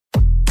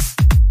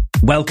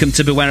Welcome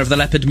to Beware of the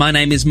Leopard. My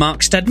name is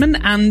Mark Steadman,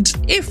 and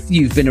if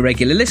you've been a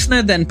regular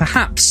listener, then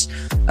perhaps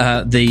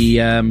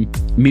the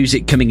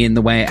music coming in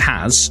the way it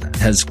has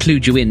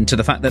clued you in to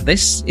the fact that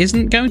this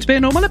isn't going to be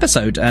a normal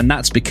episode, and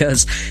that's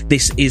because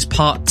this is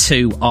part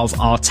 2 of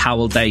our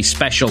Towel Day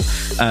special.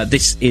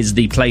 This is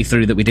the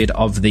playthrough that we did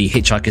of the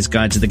Hitchhiker's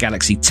Guide to the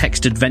Galaxy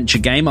text adventure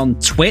game on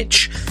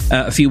Twitch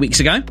a few weeks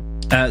ago.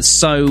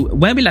 So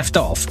where we left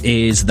off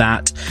is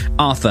that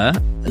Arthur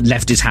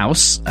left his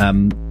house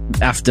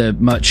after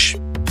much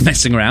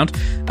messing around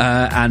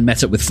and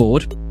met up with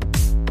Ford.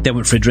 They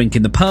went for a drink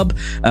in the pub.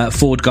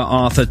 Ford got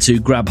Arthur to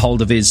grab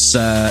hold of his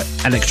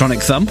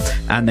electronic thumb,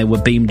 and they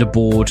were beamed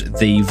aboard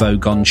the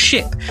Vogon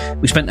ship.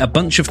 We spent a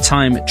bunch of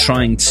time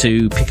trying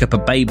to pick up a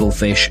Babel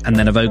fish, and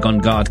then a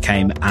Vogon guard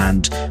came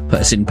and put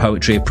us in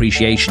poetry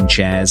appreciation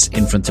chairs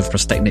in front of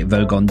Prostechnik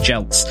Vogon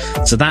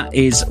Jelts. So that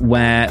is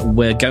where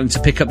we're going to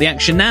pick up the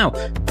action now.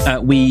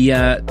 We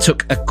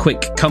took a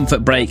quick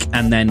comfort break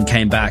and then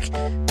came back,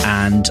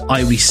 and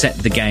I reset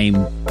the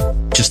game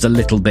just a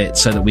little bit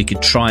so that we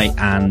could try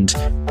and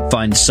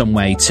find some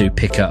way to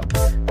pick up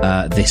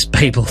this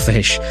Babel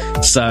fish.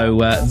 So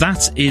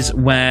that is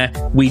where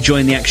we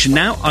join the action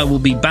now. I will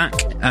be back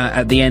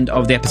at the end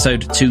of the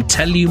episode to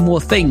tell you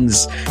more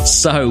things.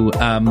 So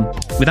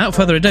without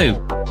further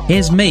ado,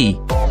 here's me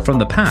from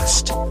the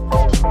past.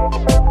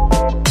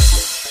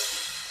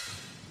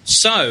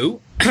 So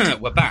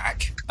we're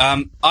back.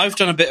 I've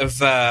done a bit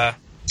of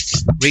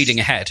reading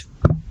ahead,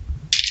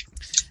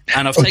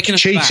 and I've taken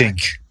us cheating.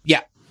 Back.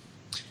 Yeah.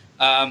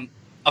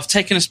 I've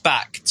taken us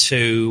back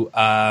to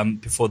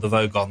before the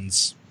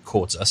Vogons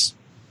caught us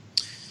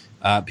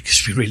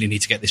because we really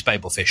need to get this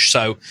Babel fish.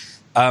 So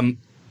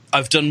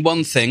I've done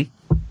one thing,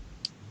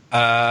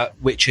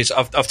 which is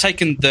I've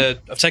taken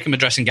my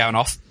dressing gown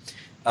off,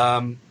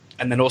 and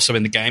then also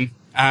in the game,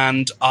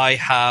 and I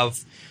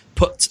have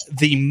put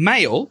the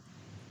mail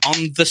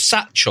on the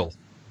satchel.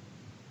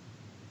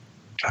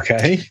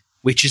 Okay.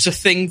 Which is a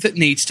thing that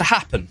needs to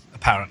happen,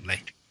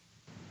 apparently.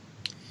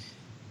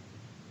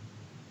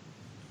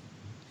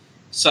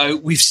 So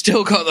we've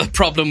still got the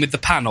problem with the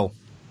panel,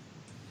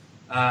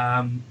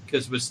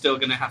 because we're still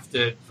going to have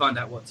to find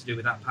out what to do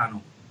with that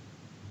panel.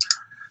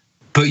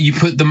 But you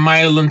put the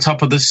mail on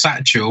top of the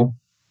satchel.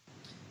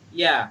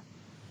 Yeah.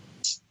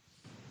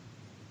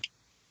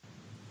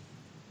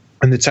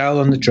 And the towel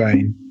on the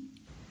drain.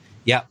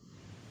 Yeah.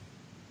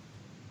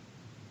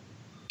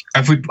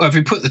 Have we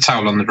put the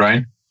towel on the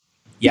drain?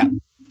 Yeah.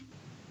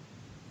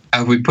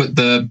 Have we put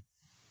the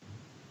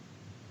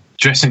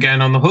dressing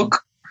gown on the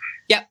hook?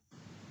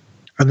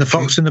 And the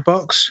fox in the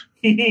box?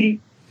 Can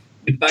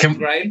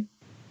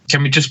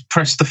we just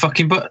press the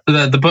fucking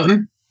the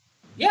button?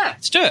 Yeah,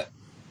 let's do it.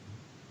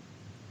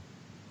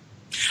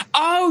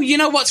 Oh, you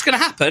know what's going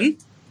to happen?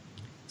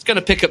 It's going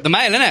to pick up the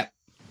mail, isn't it?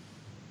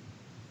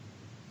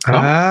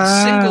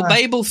 A single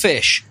Babel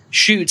fish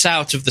shoots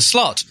out of the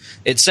slot.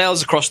 It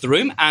sails across the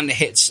room and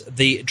hits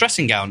the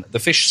dressing gown. The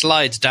fish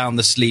slides down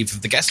the sleeve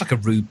of the guest like a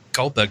Rube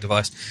Goldberg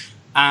device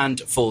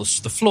and falls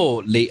to the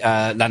floor,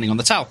 landing on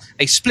the towel.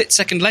 A split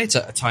second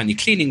later, a tiny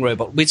cleaning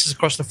robot whizzes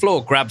across the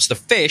floor, grabs the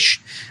fish,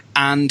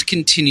 and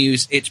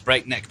continues its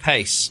breakneck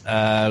pace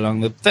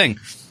along the thing.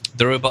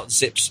 The robot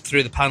zips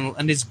through the panel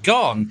and is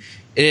gone.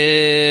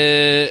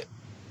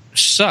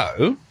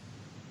 So,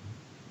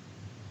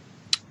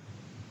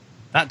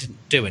 that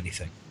didn't do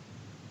anything.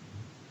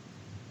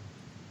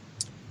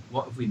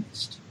 What have we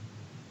missed?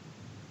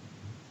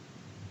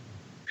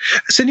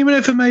 Has anyone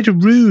ever made a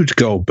Rube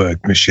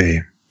Goldberg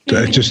machine?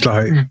 Just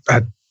like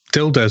had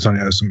dildos on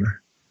it or something.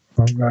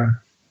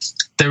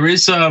 There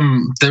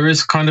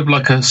is kind of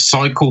like a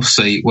cycle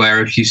seat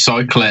where if you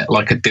cycle it,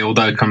 like a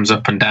dildo comes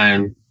up and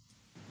down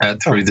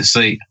through the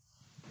seat.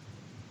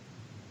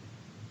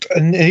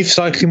 And if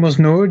cycling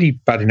wasn't already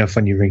bad enough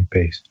on your ring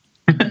piece?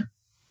 I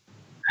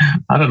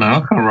don't know.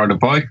 I can't ride a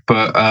bike,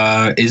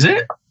 but is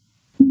it?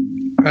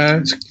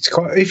 It's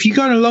quite. If you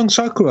go on a long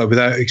cycle ride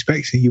without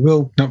expecting it, you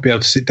will not be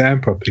able to sit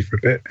down properly for a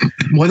bit.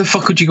 Why the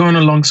fuck would you go on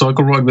a long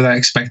cycle ride without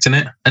expecting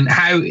it? And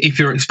how, if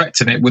you're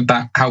expecting it, would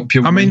that help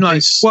you? I mean,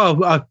 like,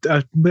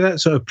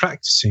 without sort of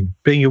practicing,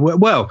 being aware.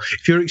 Well,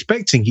 if you're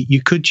expecting it,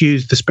 you could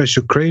use the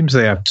special creams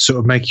they have to sort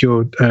of make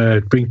your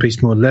ring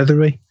piece more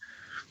leathery.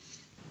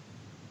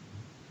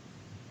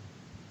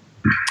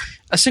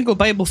 A single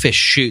Babel fish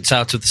shoots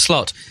out of the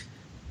slot.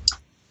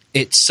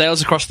 It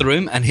sails across the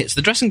room and hits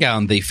the dressing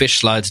gown. The fish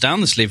slides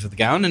down the sleeve of the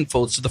gown and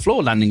falls to the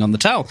floor, landing on the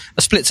towel.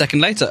 A split second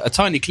later, a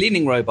tiny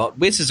cleaning robot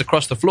whizzes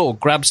across the floor,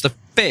 grabs the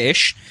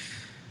fish.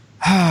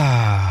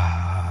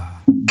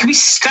 Can we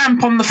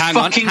stamp on the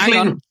fucking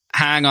clean?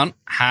 Hang on.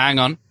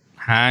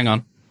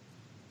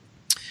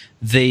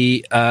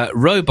 The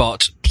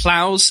robot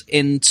plows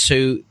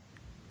into...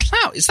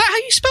 Plow? Is that how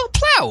you spell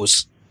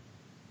plows?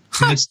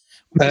 Huh.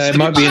 It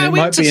might be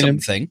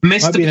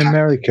an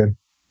American.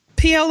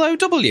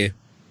 P-L-O-W.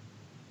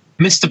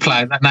 Mr.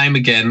 Plow, that name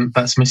again.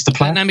 That's Mr.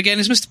 Plow. That name again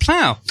is Mr.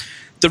 Plow.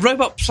 The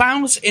robot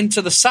plows into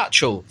the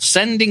satchel,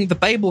 sending the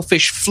Babel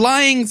fish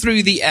flying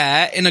through the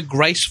air in a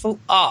graceful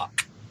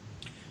arc.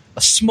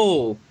 A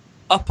small,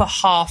 upper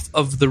half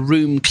of the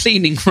room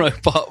cleaning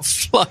robot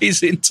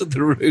flies into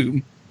the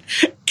room,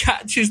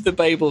 catches the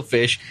Babel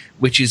fish,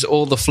 which is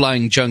all the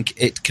flying junk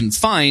it can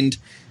find,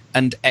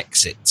 and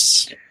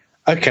exits.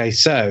 Okay,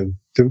 so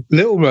the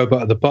little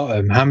robot at the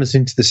bottom hammers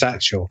into the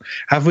satchel.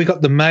 Have we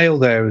got the mail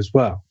there as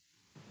well?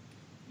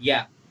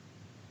 Yeah.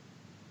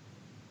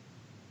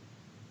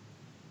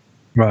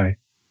 Right.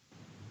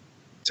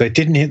 So it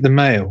didn't hit the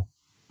mail.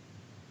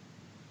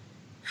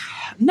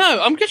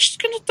 No, I'm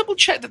just going to double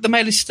check that the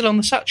mail is still on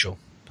the satchel.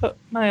 Put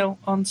mail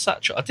on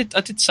satchel. I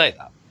did say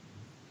that.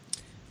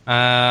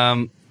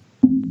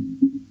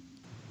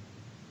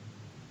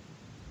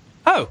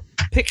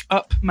 Pick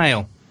up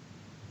mail.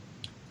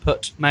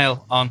 Put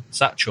mail on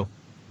satchel.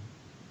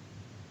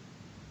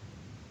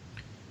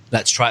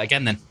 Let's try it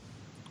again then.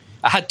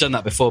 I had done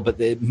that before, but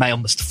the mail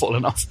must have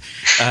fallen off.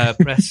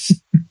 Press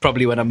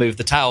probably when I moved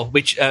the towel,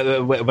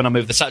 when I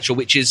moved the satchel,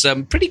 which is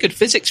pretty good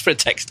physics for a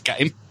text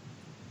game.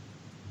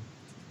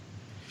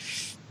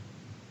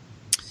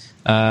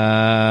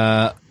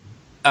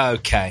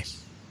 Okay.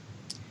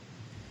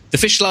 The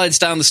fish slides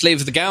down the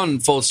sleeve of the gown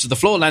and falls to the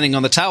floor, landing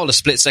on the towel. A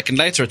split second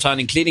later, a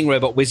tiny cleaning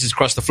robot whizzes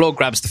across the floor,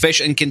 grabs the fish,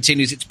 and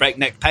continues its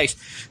breakneck pace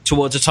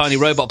towards a tiny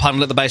robot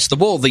panel at the base of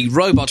the wall. The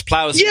robot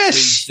plows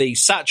into the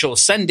satchel,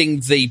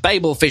 sending the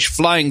Babel fish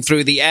flying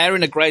through the air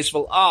in a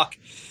graceful arc.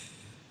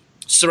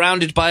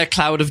 Surrounded by a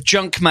cloud of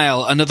junk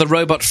mail, another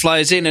robot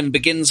flies in and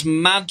begins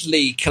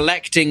madly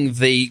collecting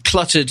the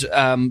cluttered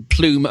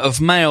plume of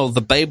mail.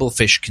 The Babel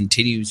fish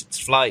continues its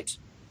flight,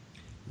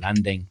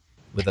 landing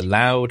with a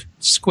loud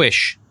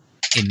squish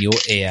in your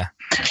ear.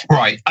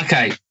 Right,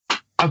 okay.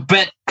 I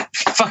bet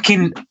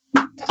fucking...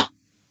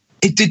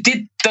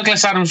 Did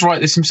Douglas Adams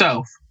write this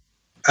himself?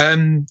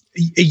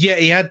 Yeah,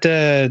 he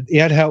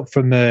had help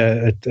from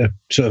a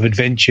sort of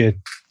adventure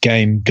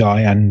game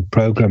guy and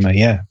programmer,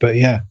 yeah. But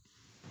yeah.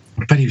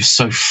 I bet he was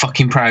so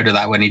fucking proud of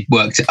that when he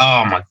worked it.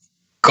 Oh my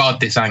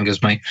God, this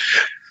angers me.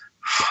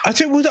 I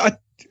tell you what,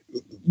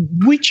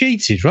 we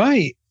cheated,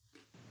 right?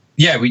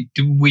 Yeah,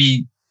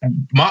 we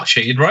Mark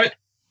cheated, right?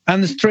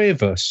 And there's three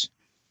of us.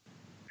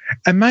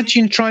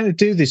 Imagine trying to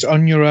do this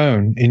on your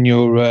own in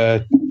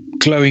your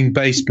glowing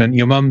basement,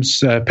 your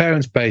mum's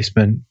parents'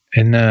 basement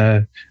in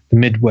the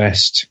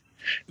Midwest.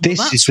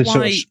 This is the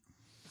sort of...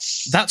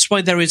 That's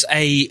why there is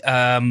a,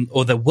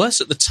 or there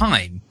was at the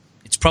time.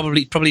 It's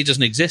probably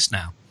doesn't exist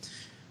now.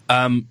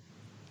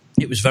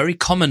 It was very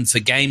common for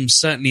games,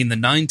 certainly in the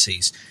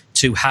 90s,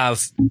 to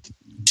have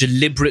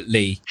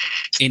deliberately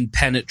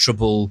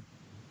impenetrable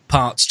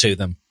parts to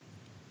them,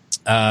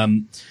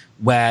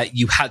 where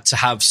you had to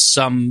have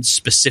some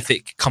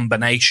specific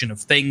combination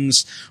of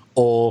things,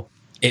 or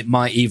it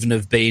might even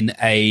have been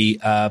a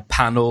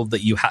panel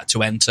that you had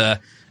to enter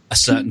a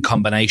certain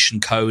combination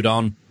code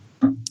on.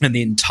 And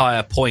the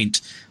entire point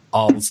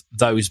of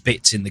those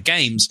bits in the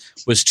games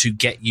was to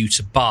get you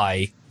to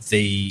buy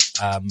the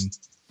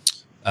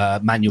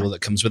manual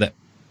that comes with it.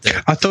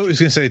 I thought it was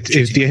going to say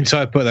the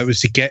entire point that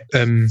was to get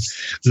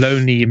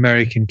lonely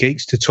American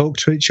geeks to talk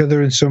to each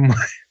other in some way.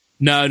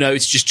 No,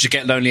 it's just to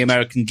get lonely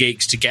American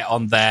geeks to get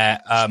on their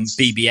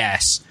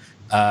BBS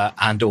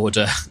and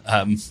order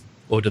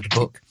the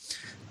book.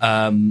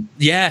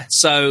 Yeah,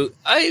 so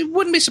I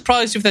wouldn't be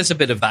surprised if there's a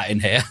bit of that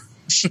in here.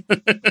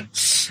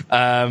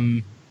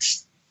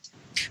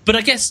 But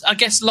I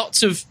guess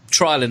lots of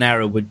trial and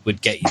error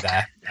would get you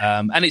there.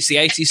 And it's the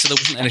 80s, so there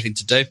wasn't anything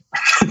to do.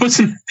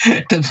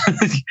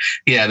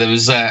 Yeah, there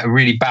was a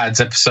really bad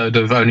episode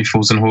of Only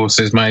Fools and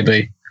Horses,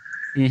 maybe.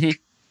 Mm-hmm.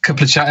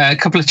 Couple of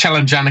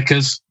challenge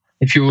Annikas,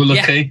 if you were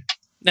lucky.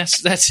 Yeah,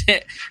 that's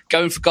it.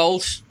 Going for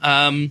gold.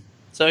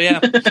 So yeah.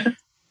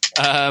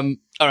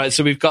 All right,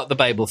 so we've got the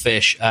Babel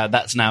fish.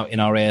 That's now in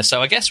our ear.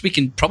 So I guess we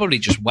can probably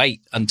just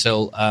wait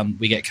until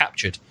we get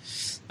captured.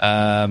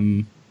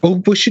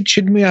 Well,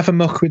 shouldn't we have a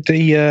muck with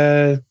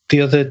the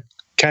other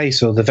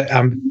case or the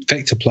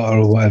vector plotter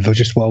or whatever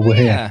just while we're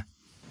here?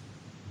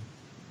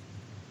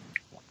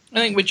 I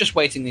think we're just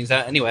waiting things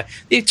out anyway.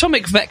 The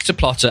atomic vector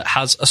plotter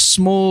has a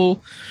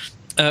small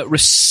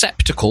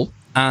receptacle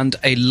and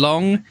a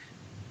long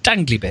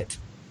dangly bit.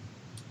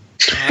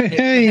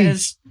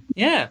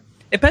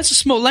 It bears a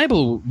small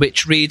label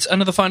which reads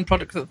another fine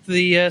product of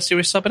the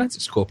Sirius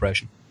Cybernetics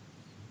Corporation.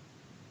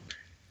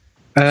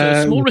 So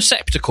a small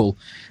receptacle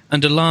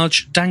and a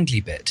large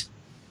dangly bit.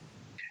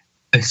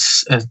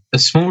 It's a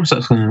small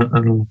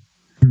receptacle.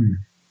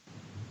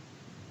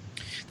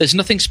 There's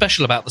nothing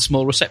special about the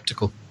small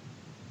receptacle.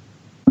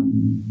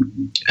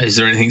 Is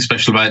there anything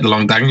special about the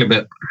long dangly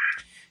bit?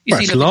 You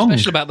see nothing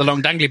special about the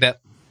long dangly bit.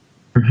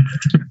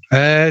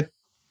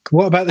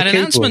 What about the An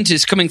announcement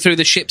is coming through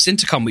the ship's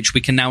intercom, which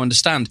we can now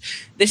understand.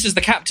 This is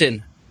the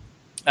captain.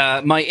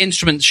 My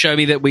instruments show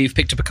me that we've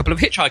picked up a couple of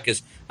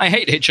hitchhikers. I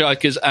hate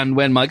hitchhikers, and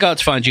when my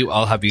guards find you,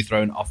 I'll have you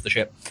thrown off the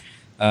ship.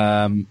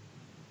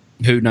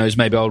 Who knows,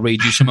 maybe I'll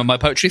read you some of my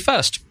poetry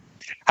first.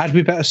 Had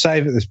we better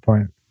save at this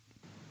point?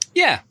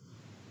 Yeah.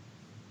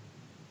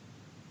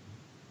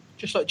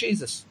 Just like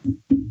Jesus.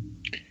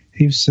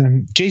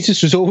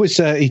 Jesus was always,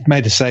 he'd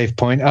made a save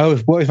point. Oh,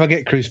 what if I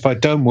get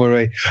crucified? Don't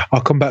worry,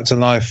 I'll come back to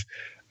life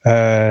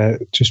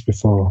just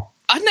before.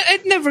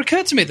 It never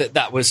occurred to me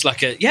that was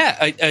like an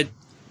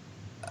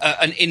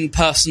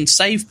in-person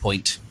save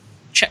point,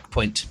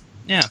 checkpoint.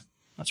 Yeah,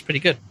 that's pretty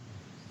good.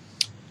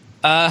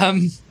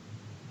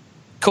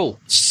 Cool.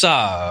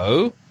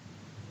 So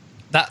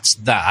that's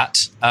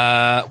that.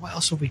 What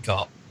else have we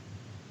got?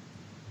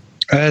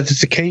 There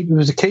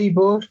was a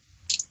keyboard.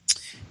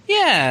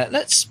 Yeah,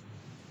 let's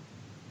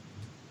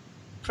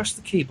press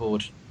the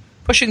keyboard.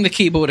 Pushing the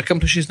keyboard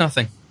accomplishes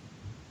nothing.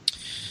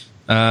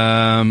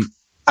 As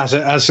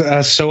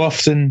so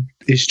often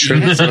is true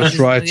for us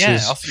writers. Yeah,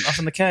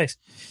 often the case.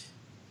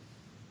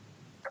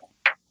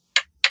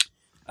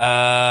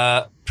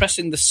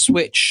 Pressing the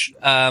switch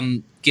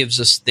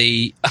gives us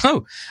the...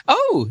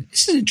 Oh,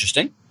 this is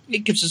interesting.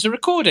 It gives us a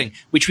recording,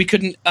 which we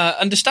couldn't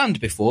understand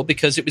before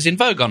because it was in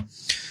Vogon.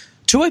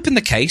 To open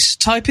the case,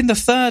 type in the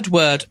third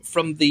word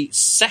from the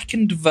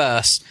second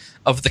verse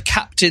of the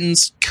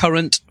captain's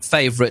current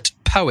favourite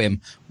poem.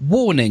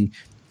 Warning,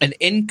 an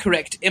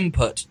incorrect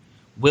input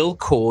will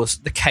cause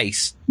the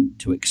case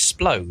to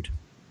explode.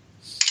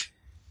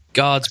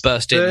 Guards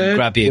burst in and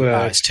grab you.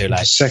 Oh, it's too late.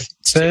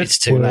 It's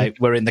too late.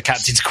 We're in the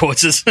captain's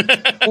quarters.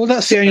 Well,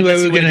 that's the only way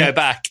we're going to go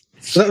back.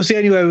 That was the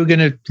only way we're going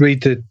to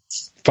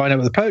find out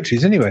what the poetry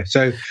is anyway.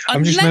 So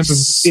I'm just remembering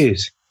what it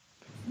is.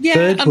 Yeah,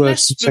 third word,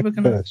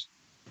 second verse.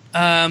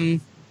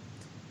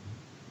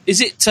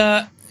 Is it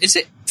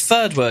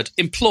third word?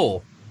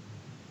 Implore.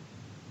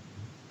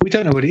 We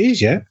don't know what it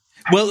is yet.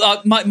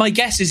 Well, my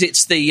guess is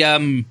it's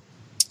the.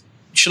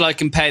 Shall I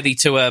compare thee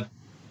to a?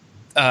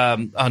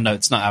 Oh no,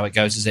 it's not how it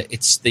goes, is it?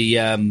 It's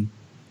the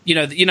you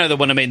know the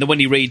one I mean, the one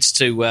he reads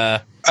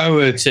to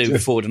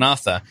Ford and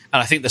Arthur,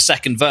 and I think the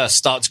second verse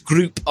starts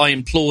 "Group, I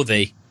implore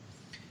thee,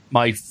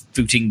 my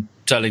footing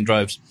turling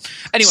droves."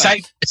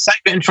 Anyway, save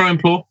it and try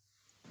implore.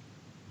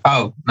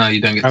 Oh no,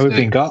 you don't get. How have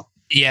been got?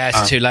 Yeah,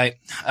 it's too late.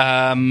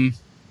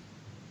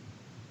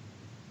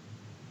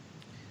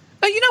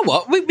 You know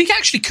what? We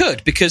actually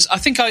could, because I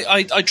think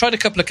I tried a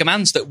couple of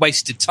commands that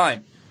wasted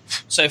time.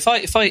 So if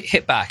I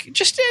hit back,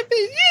 just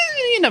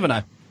you never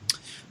know.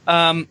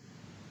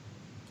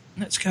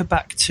 Let's go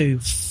back to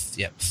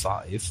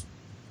 5.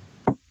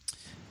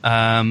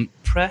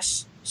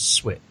 Press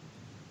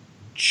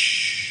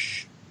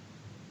switch.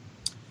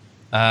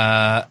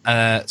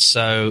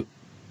 So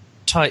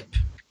type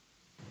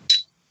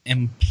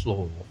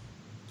implore.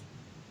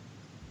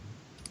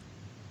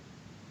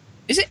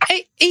 Is it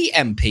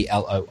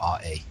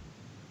EMPLORE?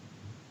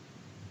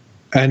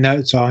 No,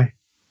 it's I.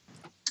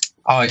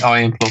 I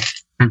implore.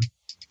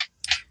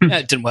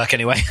 It didn't work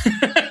anyway.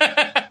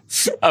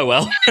 Oh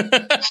well.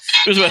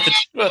 It was worth a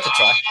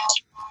try.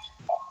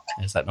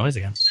 There's that noise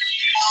again.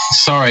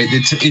 Sorry,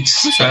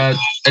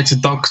 it's a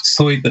dog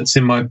toy that's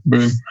in my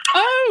room.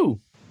 Oh.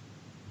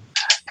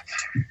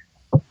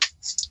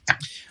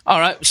 All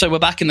right, so we're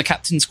back in the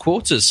captain's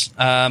quarters.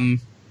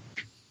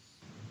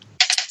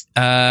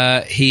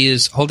 He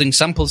is holding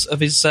samples of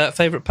his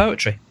favourite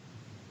poetry.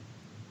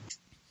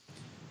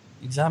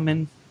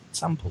 Examine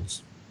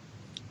samples.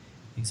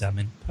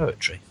 Examine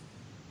poetry.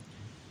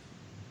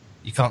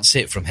 You can't see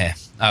it from here.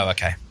 Oh,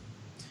 okay.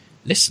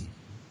 Listen.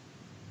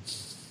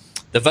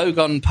 The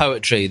Vogon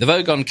poetry. The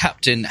Vogon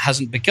captain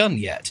hasn't begun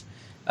yet.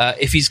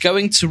 If he's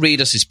going to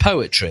read us his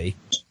poetry,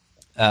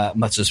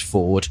 mutters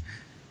Ford,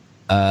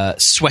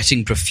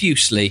 sweating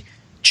profusely,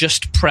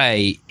 just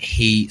pray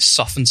he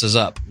softens us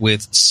up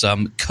with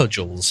some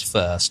cudgels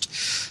first.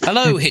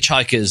 Hello,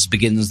 hitchhikers,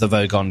 begins the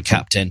Vogon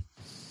captain.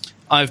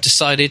 I've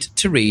decided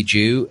to read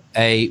you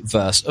a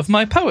verse of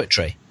my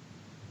poetry.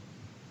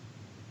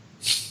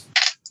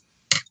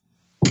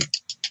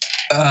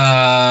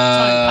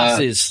 Time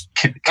passes.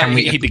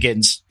 He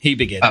begins.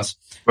 Oh,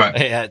 right.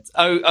 Yeah.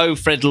 Oh,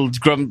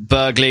 Freddled Grump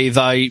Burgley,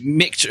 thy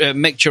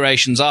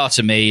micturations are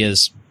to me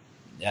as...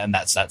 And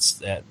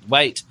that's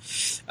wait.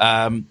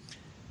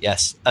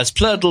 Yes. As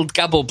plurdled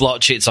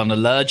gabble-blotch, it's on a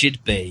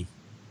lurgid bee.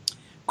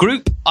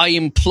 Group, I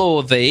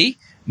implore thee,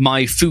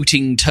 my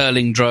footing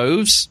turling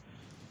droves,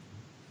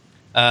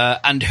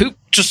 and hoop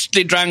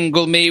justly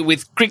drangle me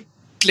with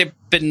crinkly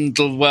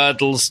bindle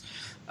wordles.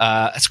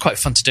 It's quite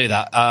fun to do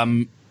that.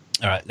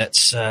 All right,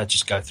 let's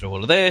just go through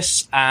all of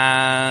this.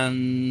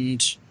 And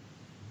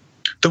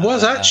there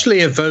was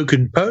actually a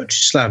Vogon Poetry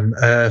Slam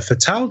for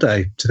Tal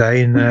Day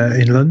today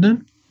in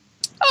London.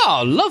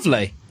 Oh,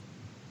 lovely.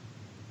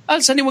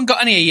 Has anyone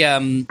got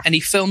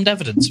any filmed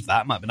evidence of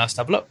that? It might be nice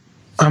to have a look.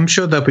 I'm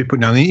sure they'll be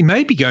putting on. It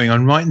may be going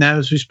on right now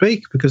as we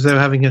speak, because they're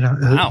having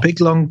a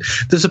big long...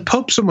 There's a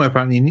pub somewhere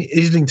apparently in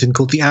Islington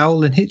called the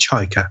Owl and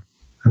Hitchhiker,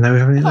 and they were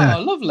having it there.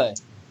 Oh, lovely.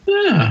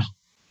 Yeah.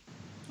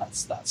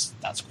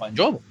 That's quite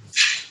enjoyable.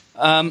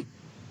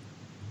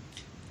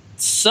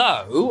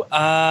 So,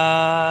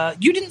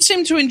 you didn't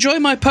seem to enjoy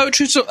my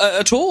poetry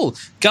at all.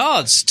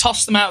 Guards,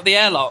 toss them out of the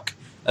airlock.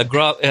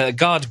 A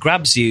guard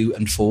grabs you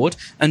and Ford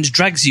and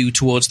drags you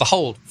towards the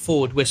hold.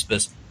 Ford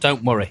whispers,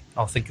 "Don't worry,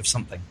 I'll think of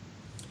something."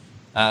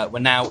 We're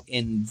now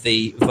in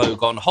the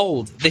Vogon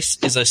hold. This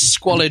is a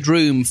squalid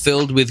room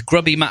filled with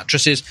grubby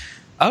mattresses,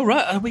 Oh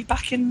right, are we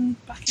back in?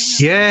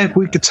 Yeah,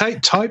 we could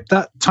type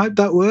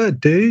that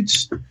word,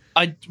 dudes.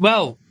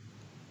 The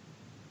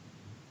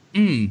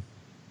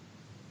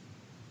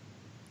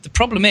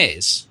problem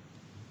is,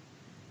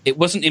 it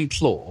wasn't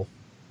implore.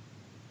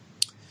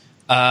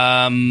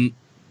 Why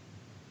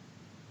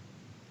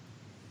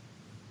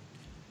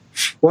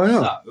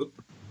not? So,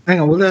 Hang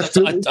on, we'll have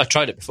to. I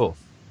tried it before.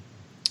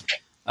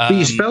 But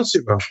you spelled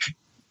it wrong.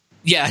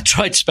 Yeah, I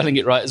tried spelling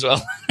it right as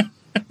well.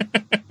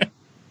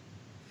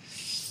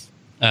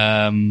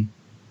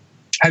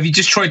 Have you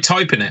just tried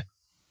typing it?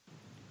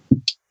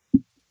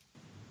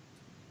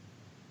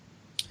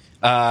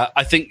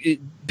 I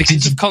think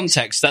because of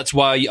context, that's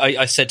why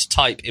I said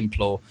type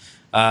implore.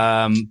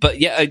 But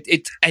yeah,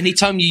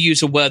 anytime you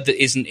use a word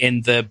that isn't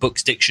in the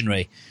book's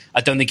dictionary,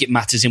 I don't think it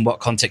matters in what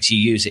context you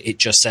use it. It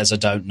just says I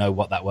don't know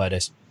what that word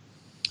is.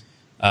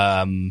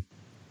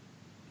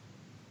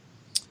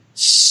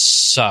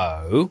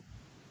 So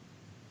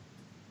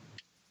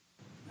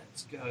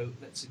let's go.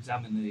 Let's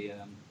examine the.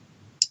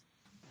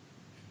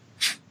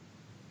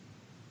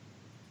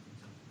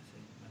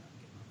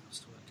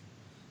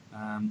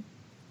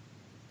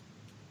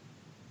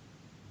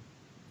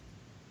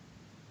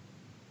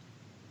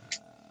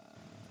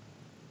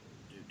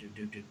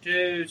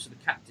 So the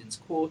captain's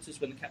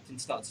quarters. When the captain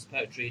starts his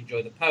poetry,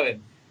 enjoy the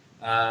poem.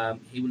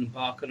 He will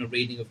embark on a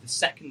reading of the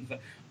second verse.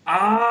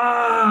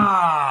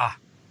 Right.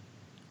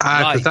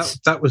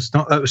 That was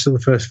still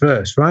the first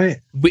verse,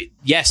 right?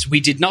 Yes, we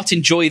did not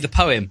enjoy the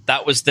poem.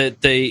 That was the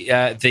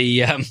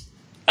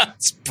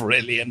that's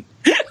brilliant.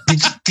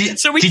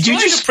 So we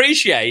tried to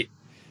appreciate.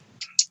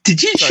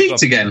 Did you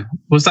cheat again?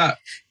 Was that?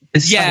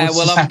 Yeah.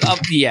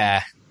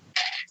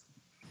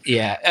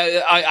 Yeah.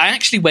 I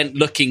actually went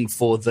looking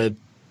for the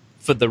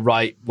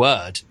right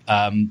word.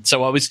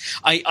 So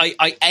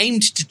I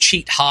aimed to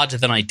cheat harder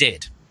than I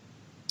did.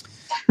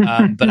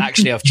 But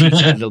actually I've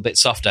cheated a little bit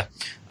softer.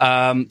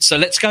 So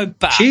let's go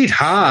back. Cheat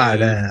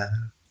harder.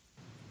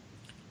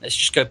 Let's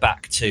just go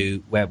back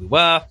to where we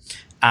were,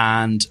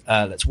 and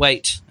let's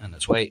wait, and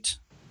let's wait,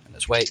 and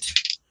let's wait.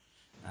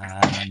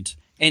 And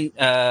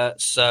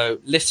so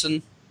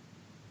listen,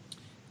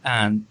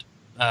 and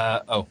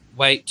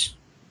wait.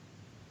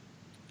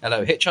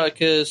 Hello,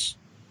 hitchhikers.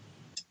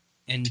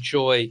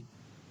 Enjoy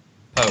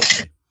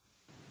poetry.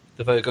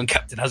 The Vogon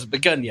captain hasn't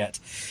begun yet.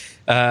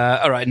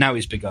 All right, now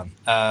he's begun.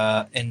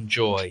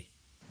 Enjoy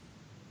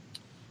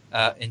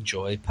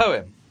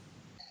poem.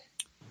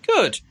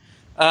 Good.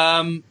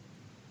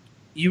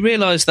 You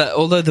realise that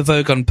although the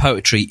Vogon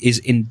poetry is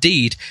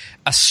indeed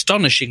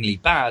astonishingly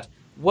bad,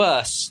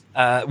 worse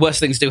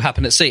things do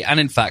happen at sea, and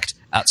in fact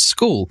at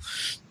school.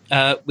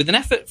 With an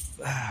effort.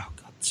 Oh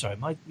God, sorry,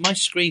 my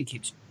screen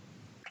keeps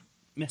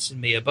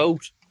messing me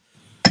about.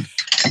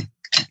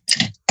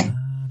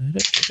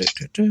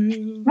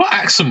 What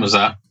accent was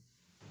that?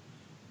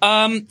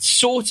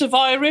 Sort of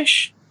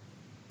Irish.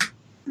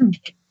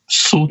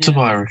 Sort of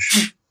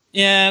Irish.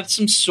 Yeah,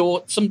 some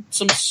sort of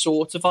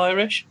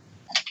Irish.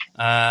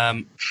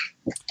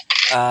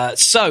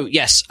 So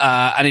yes,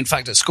 and in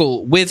fact at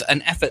school, with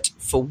an effort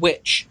for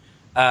which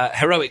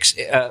Hercules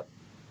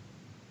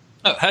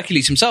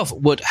himself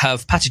would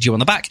have patted you on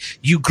the back,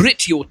 you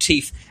grit your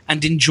teeth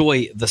and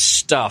enjoy the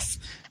stuff.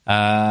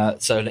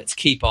 So let's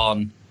keep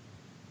on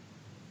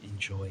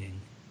enjoying.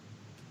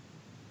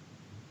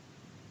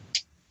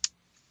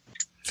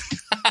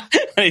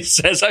 And he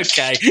says,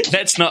 okay,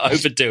 let's not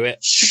overdo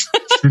it.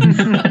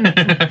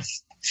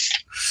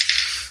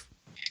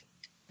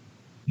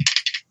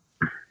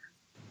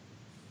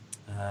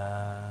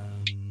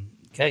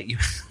 Okay,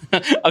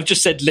 I've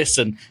just said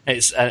listen,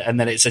 and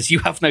then it says you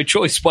have no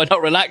choice. Why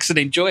not relax and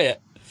enjoy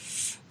it?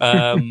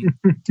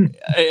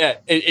 Yeah,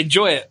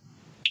 enjoy it.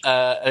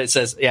 It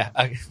says,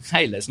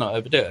 hey, let's not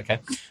overdo it. Okay.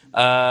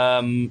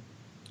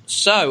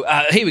 So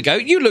here we go.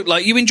 You look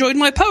like you enjoyed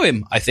my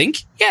poem. I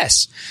think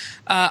yes.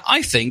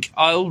 I think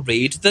I'll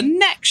read the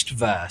next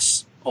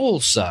verse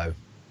also.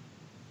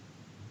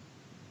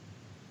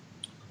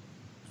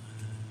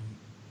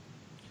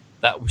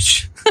 That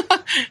was.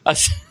 I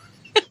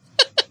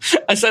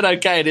said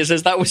okay, and it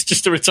says that was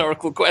just a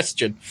rhetorical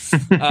question.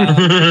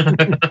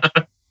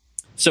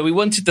 So we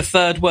wanted the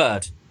third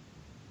word,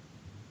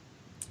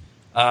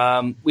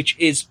 which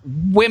is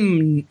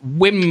WIMG,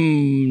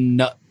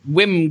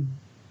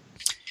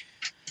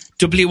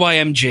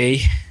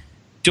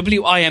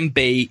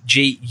 WIMG,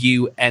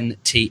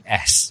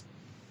 WIMBGUNTS.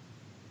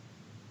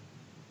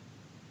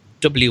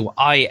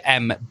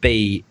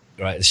 WIMB.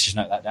 Right, let's just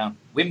note that down.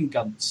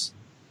 Wimgunts.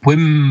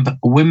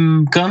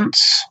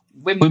 Wimgunts.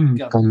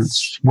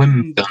 Wimgunts.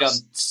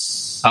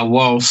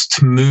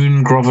 Whilst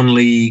moon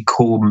grovenly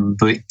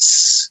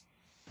corbits.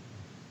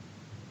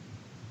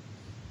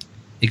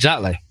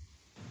 Exactly.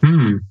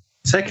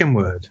 Second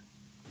word.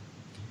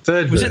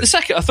 Third was word. it the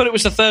second? I thought it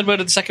was the third word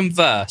of the second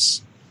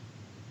verse.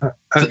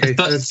 Okay,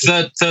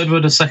 third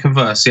word of second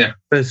verse, yeah.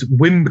 There's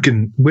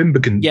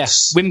Wimbergunts.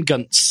 Yes,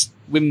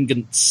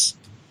 Wimgunts.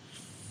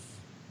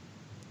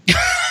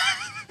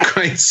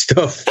 Great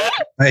stuff.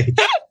 Hey.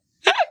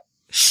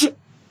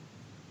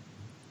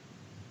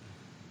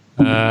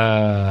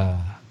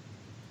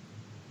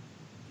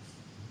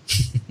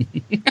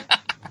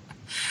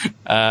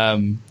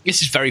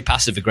 This is very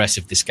passive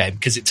aggressive, this game,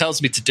 because it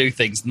tells me to do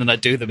things and then I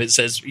do them. It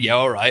says, yeah,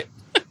 all right.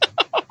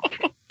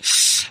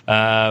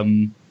 All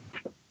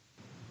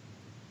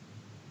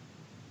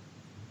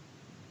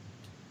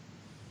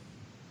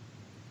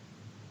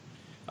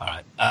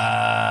right.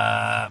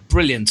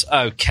 Brilliant.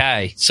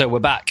 Okay. So we're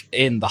back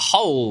in the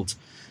hold.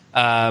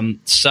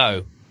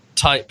 So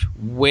type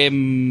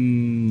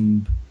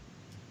Wim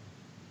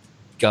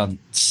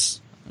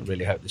Gunts. I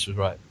really hope this was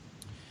right.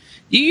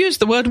 You use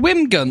the word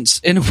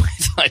Wimgunts in a way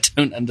that I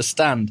don't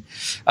understand.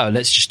 Oh,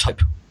 let's just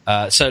type.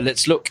 So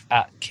let's look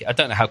at. I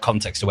don't know how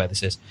context aware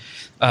this is.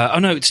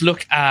 It's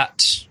look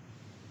at.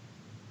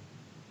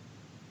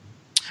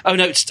 Oh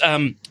no, it's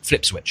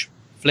flip switch.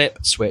 Flip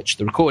switch.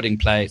 The recording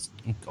plays.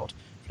 Oh God.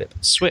 Flip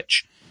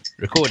switch.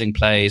 Recording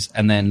plays,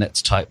 and then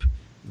let's type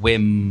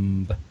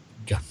Wimgunts.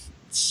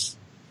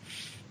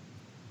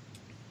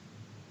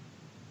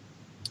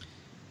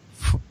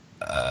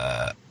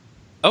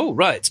 Oh,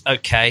 right.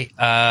 Okay.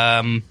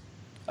 I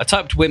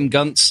typed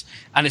Wimgunts,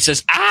 and it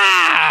says,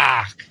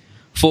 ah!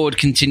 Ford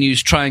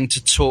continues trying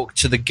to talk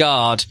to the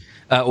guard,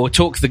 or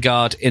talk the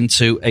guard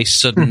into a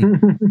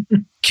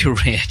sudden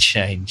career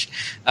change.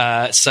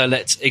 So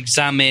let's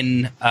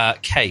examine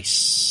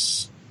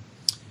case.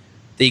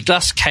 The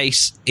glass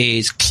case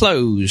is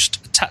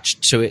closed.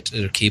 Attached to it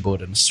is a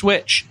keyboard and a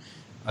switch.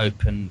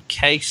 Open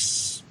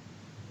case.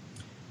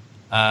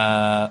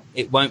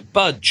 It won't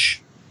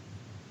budge.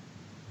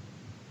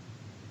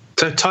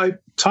 So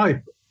type.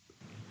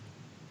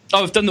 Oh,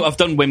 I've done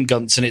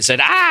Wimgunts, and it said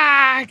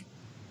ah.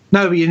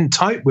 No, but you didn't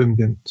type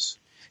Wimgunts.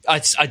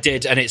 I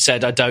did, and it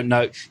said I don't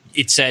know.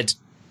 It said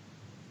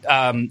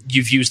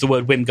you've used the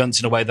word Wimgunts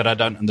in a way that I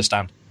don't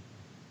understand.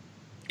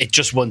 It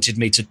just wanted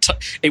me to.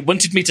 It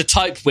wanted me to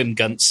type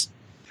Wimgunts,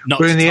 not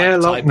We're to in the type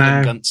airlock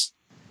now. Wimgunts.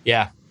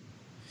 Yeah.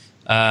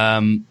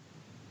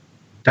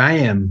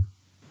 Damn.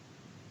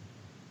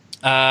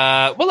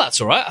 Well, that's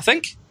all right, I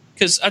think,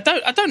 because I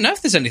don't know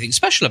if there's anything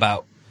special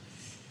about.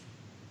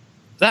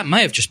 That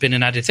may have just been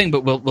an added thing,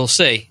 but we'll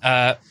see.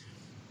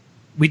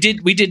 We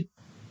did.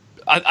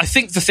 I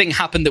think the thing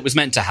happened that was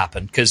meant to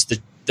happen because the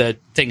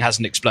thing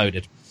hasn't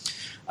exploded.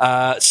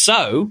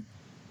 So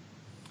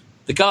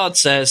the guard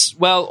says,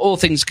 "Well, all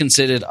things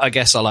considered, I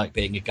guess I like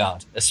being a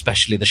guard,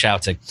 especially the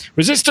shouting.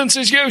 Resistance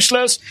is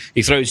useless."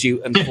 He throws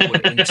you and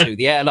Ford into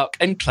the airlock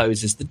and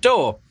closes the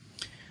door.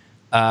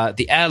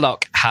 The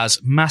airlock has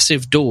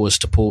massive doors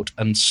to port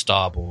and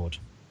starboard.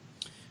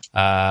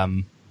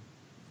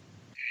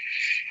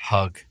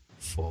 Hug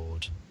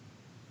Ford.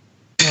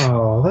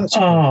 Oh, that's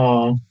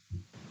Oh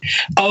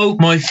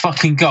my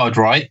fucking God,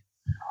 right?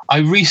 I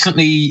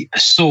recently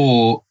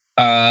saw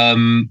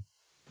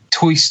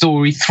Toy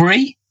Story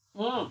 3.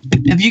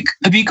 Have you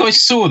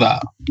guys saw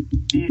that?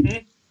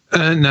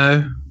 Mm-hmm.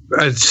 No,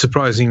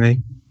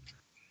 surprisingly.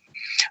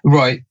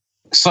 Right.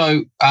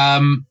 So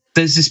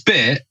there's this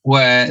bit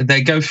where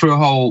they go through a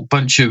whole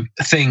bunch of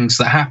things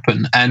that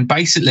happen, and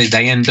basically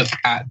they end up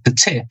at the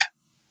tip.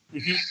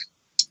 Mm-hmm.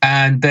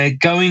 And they're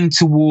going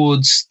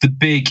towards the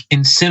big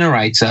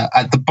incinerator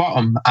at the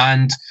bottom,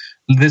 and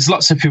there's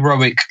lots of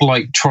heroic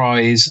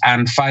tries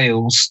and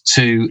fails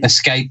to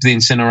escape the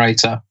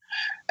incinerator.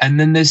 And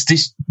then there's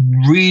this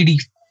really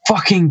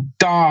fucking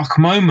dark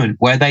moment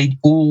where they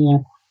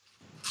all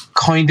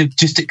kind of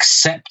just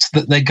accept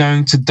that they're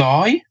going to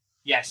die.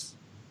 Yes.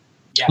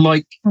 Yeah.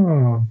 Like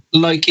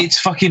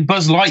it's fucking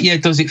Buzz Lightyear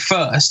does it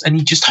first, and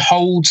he just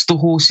holds the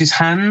horse's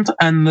hand,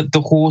 and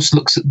the horse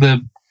looks at the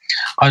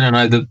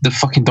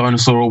fucking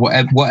dinosaur or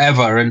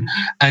whatever,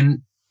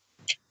 and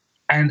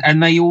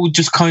they all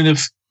just kind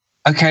of,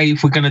 okay,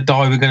 if we're going to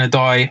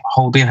die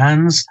holding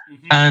hands.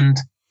 Mm-hmm. And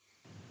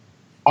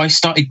I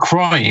started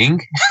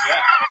crying.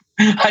 Yeah.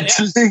 had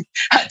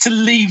to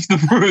leave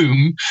the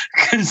room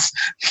because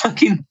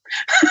fucking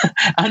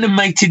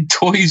animated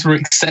toys were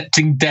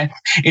accepting death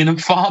in a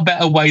far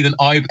better way than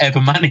I've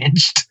ever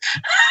managed.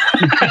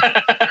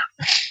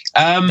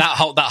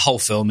 That whole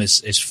film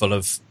is full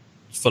of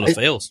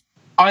feels.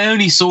 I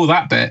only saw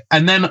that bit,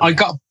 and then I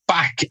got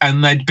back,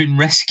 and they'd been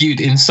rescued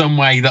in some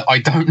way that I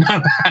don't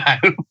know how.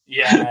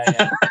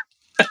 Yeah.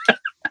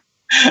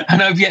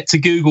 And I've yet to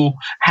Google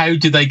how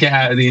do they get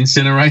out of the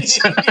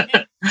incinerator.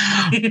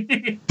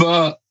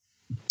 But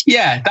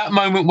yeah, that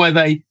moment where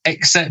they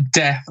accept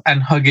death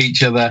and hug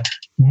each other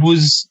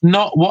was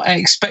not what I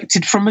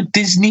expected from a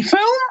Disney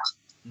film.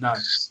 No.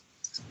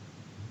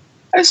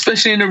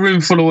 Especially in a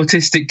room full of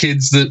autistic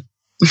kids that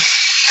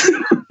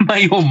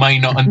may or may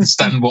not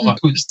understand what I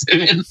was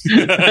doing.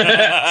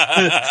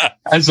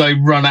 As I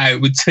run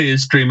out with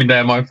tears streaming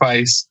down my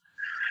face.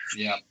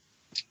 Yeah.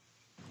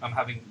 I'm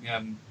having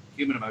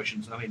human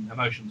emotions.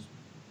 Emotions.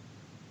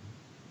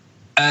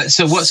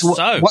 So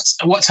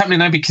what's happening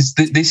now? Because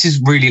this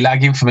is really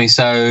lagging for me.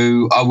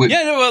 So I would.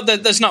 Yeah, no, well,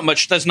 there's not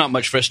much for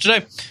us to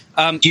do.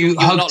 You're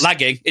not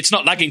lagging. It's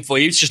not lagging for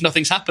you. It's just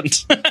nothing's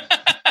happened.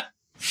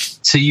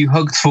 So you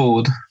hugged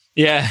Ford.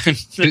 Yeah.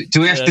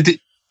 Do we have to do?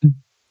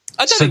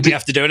 I don't think we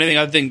have to do anything.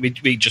 I think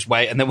we just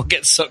wait and then we'll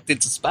get sucked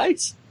into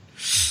space.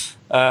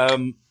 We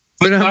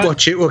don't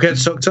watch it, we'll get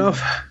sucked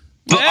off.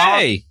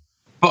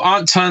 But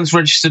aren't turns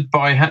registered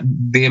by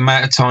the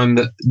amount of time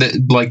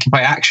that like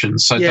by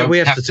actions? So yeah, we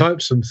have to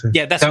type something.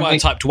 Yeah, that's why I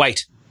typed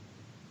wait.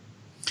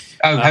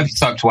 Oh, have you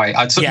typed wait?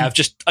 I've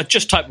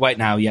just typed wait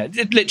now. Yeah,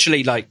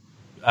 literally like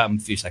a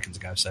few seconds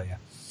ago. So yeah.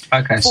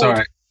 Okay,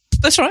 sorry.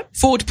 That's all right.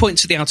 Ford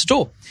points to the outer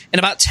door. In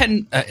about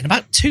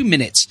 2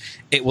 minutes,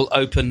 it will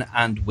open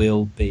and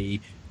will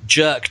be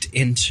jerked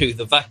into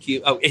the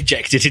vacuum. Oh,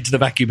 ejected into the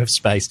vacuum of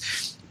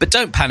space. But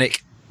don't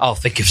panic. I'll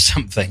think of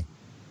something.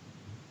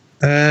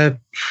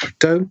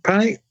 Don't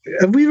panic.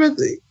 Have we read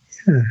the?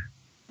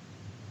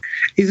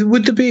 Yeah.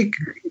 Would there be?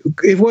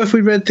 What if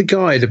we read the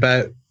guide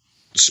about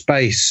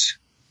space?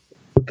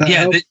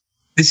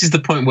 This is the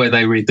point where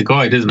they read the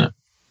guide, isn't it?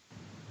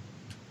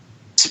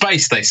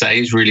 Space, they say,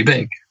 is really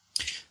big.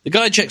 The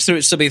guide checks through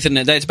its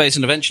sub-Ethernet database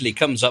and eventually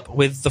comes up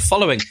with the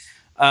following.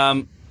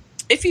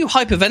 If you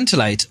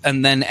hyperventilate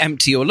and then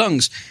empty your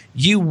lungs,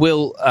 you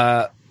will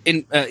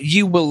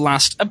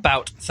last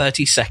about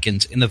 30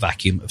 seconds in the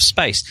vacuum of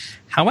space.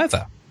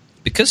 However,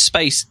 because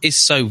space is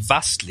so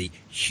vastly,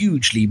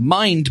 hugely,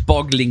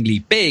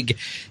 mind-bogglingly big,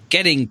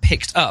 getting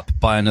picked up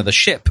by another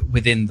ship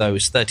within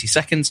those 30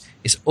 seconds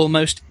is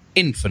almost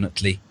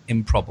infinitely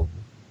improbable.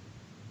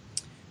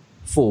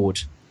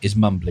 Ford is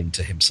mumbling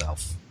to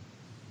himself.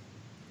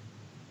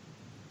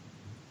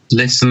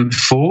 Listen,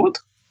 Ford?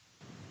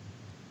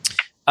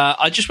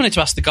 I just wanted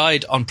to ask the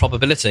guide on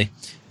probability.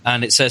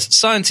 And it says,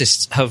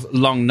 scientists have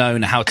long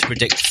known how to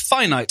predict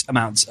finite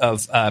amounts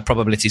of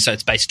probability. So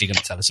it's basically going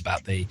to tell us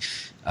about the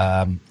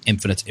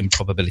infinite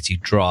improbability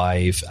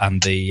drive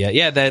and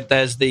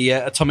there's the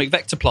atomic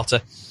vector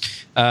plotter.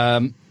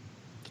 All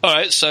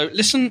right, so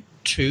listen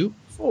to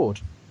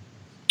Ford.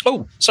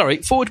 Oh, sorry.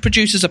 Ford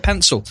produces a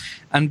pencil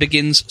and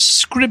begins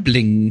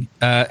scribbling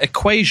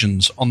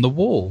equations on the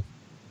wall.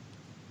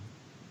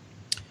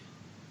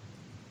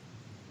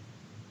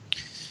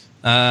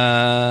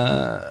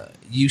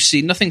 You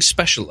see nothing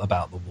special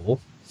about the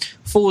wall.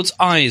 Ford's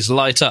eyes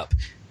light up.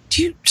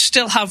 Do you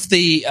still have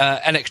the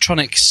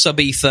electronic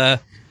sub-ether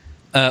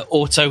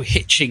auto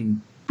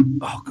hitching?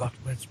 Oh, God.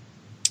 Right.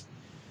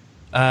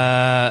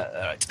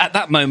 At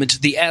that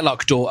moment, the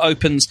airlock door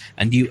opens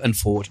and you and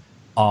Ford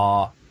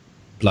are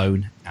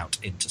blown out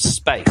into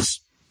space.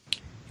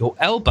 Your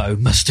elbow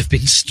must have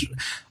been...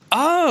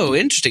 Oh,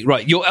 interesting.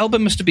 Right. Your elbow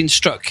must have been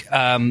struck...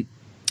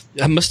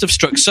 must have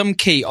struck some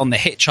key on the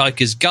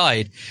Hitchhiker's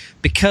Guide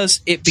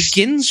because it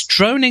begins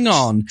droning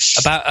on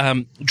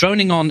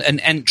an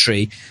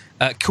entry.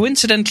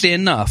 Coincidentally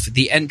enough,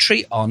 the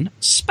entry on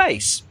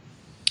space,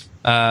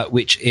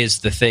 which is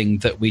the thing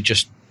that we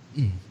just.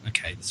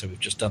 Okay, so we've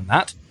just done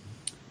that.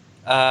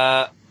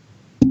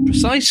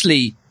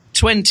 Precisely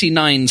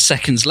 29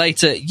 seconds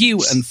later, you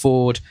and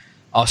Ford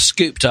are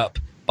scooped up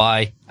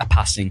by a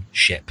passing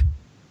ship.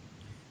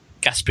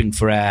 Gasping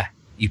for air,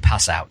 you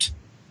pass out.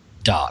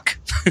 Dark.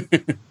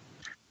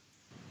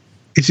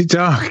 Is it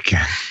dark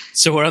again?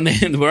 So we're on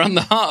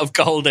the heart of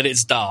gold and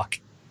it's dark.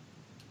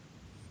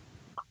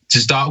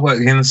 Does dark work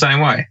in the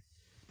same way?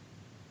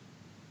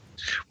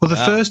 Well, the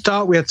first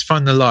dark we had to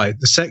find the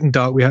light. The second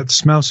dark we had to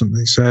smell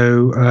something.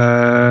 So,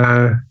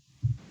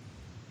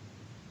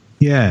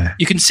 yeah.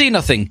 You can see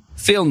nothing,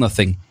 feel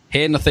nothing,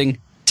 hear nothing,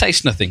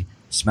 taste nothing,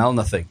 smell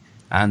nothing,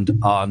 and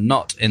are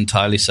not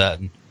entirely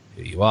certain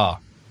who you are.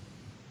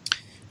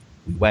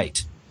 We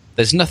wait.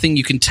 There's nothing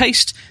you can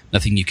taste,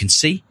 nothing you can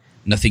see,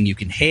 nothing you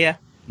can hear,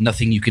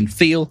 nothing you can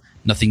feel,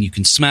 nothing you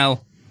can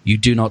smell. You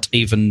do not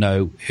even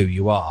know who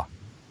you are.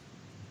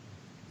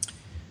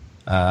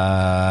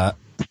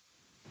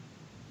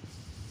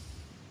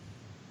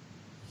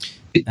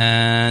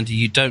 And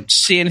you don't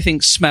see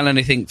anything, smell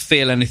anything,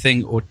 feel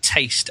anything, or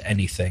taste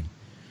anything.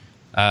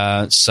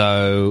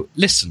 So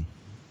listen.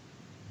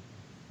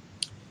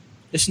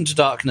 Listen to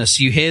darkness.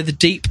 You hear the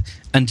deep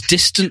and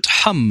distant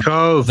hum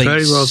of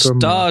a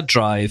star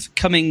drive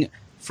coming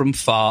from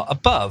far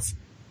above.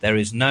 There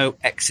is no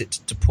exit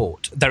to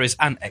port. There is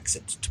an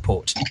exit to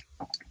port.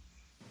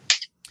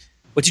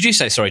 What did you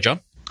say? Sorry,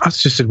 John. I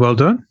just said well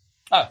done.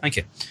 Oh, thank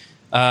you.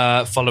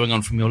 Following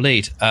on from your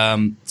lead.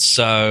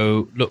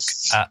 So look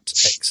at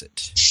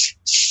exit.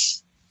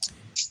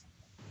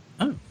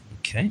 Oh,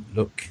 okay.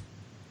 Look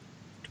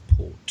to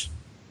port.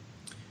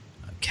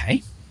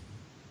 Okay.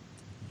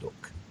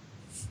 Look.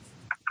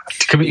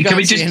 Can we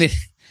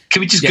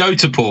just go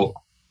to port?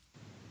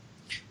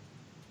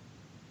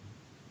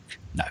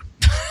 No.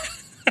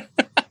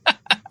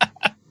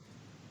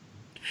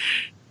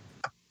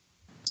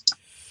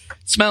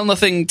 Smell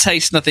nothing,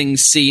 taste nothing,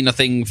 see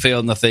nothing,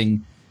 feel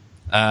nothing.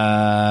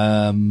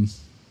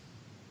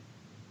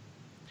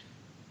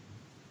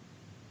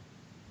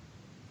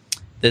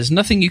 There's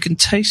nothing you can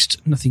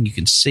taste, nothing you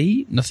can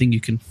see, nothing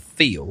you can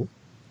feel,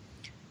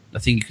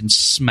 nothing you can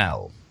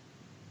smell.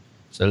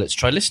 So let's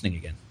try listening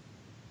again.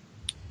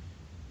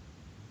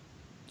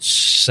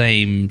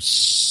 Same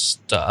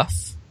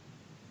stuff.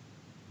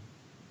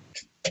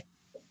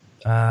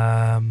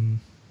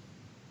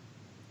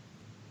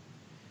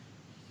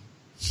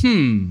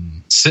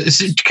 So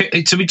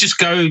we just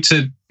go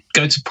to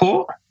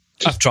port?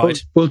 I've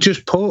tried. We'll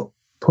just port.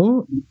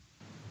 You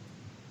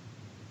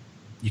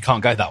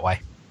can't go that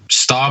way.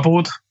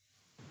 Starboard?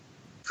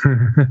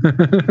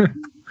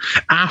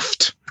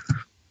 Aft.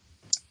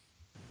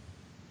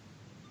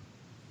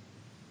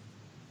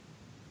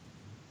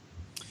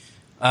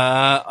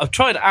 I've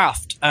tried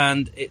aft,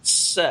 and it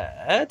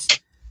said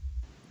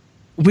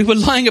we were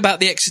lying about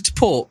the exit to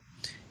port.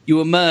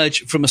 You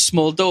emerge from a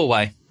small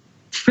doorway.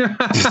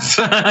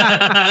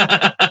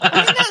 I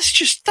mean, that's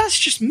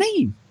just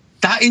mean.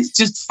 That is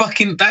just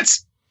fucking.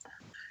 That's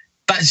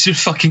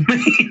just fucking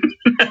mean.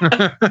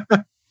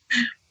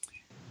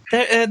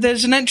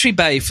 There's an entry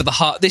bay for the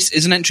heart. This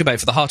is an entry bay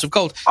for the Heart of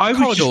Gold. I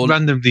was just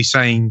randomly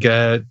saying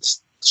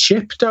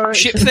ship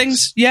direction. Ship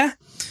things, yeah.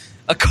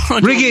 A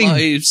corridor Rigging.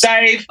 lies.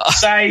 Save.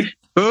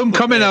 Boom,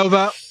 coming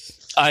over.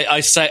 I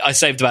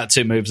saved about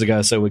 2 moves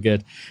ago, so we're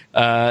good.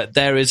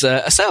 There is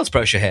a sales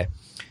brochure here.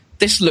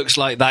 This looks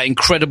like that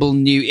incredible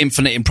new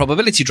infinite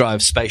improbability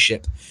drive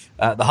spaceship.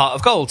 The Heart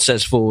of Gold,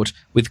 says Ford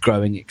with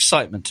growing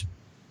excitement.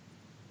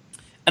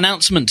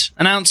 Announcement.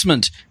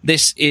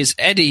 This is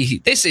Eddie,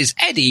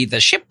 the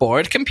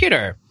shipboard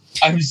computer.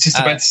 I was just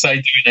about to say,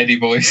 do an Eddie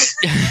voice.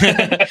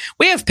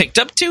 We have picked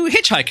up 2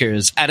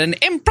 hitchhikers at an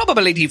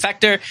improbability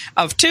factor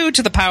of 2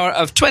 to the power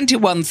of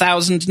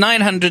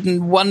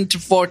 21,901 to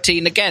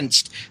 14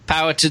 against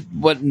power to...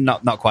 Well,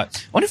 not quite.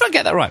 I wonder if I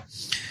get that right.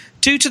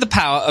 2 to the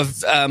power of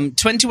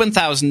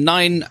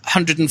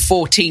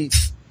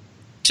 21,914th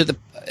to the...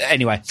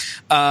 Anyway,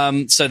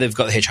 so they've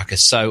got the hitchhikers.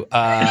 So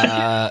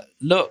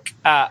look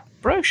at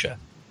brochure.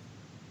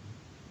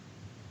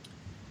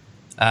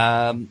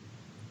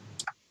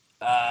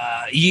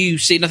 You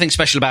see nothing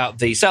special about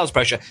the sales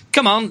brochure.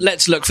 Come on,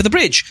 let's look for the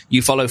bridge.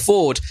 You follow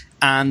Ford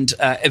and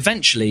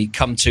eventually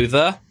come to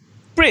the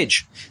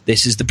bridge.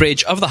 This is the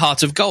bridge of the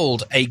Heart of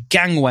Gold. A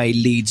gangway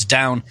leads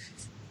down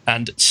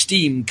and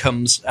steam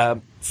comes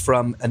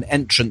from an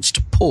entrance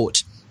to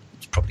port.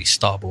 It's probably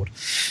starboard.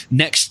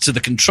 Next to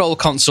the control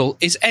console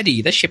is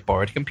Eddie, the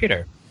shipboard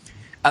computer.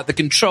 At the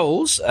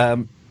controls,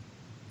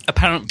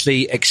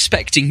 apparently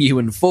expecting you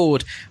and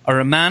Ford, are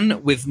a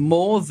man with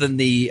more than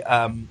the...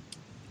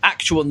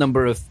 actual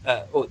number of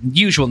or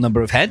usual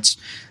number of heads.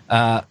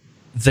 The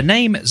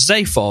name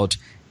Zaphod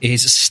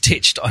is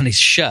stitched on his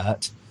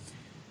shirt,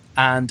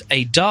 and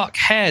a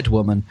dark-haired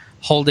woman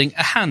holding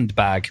a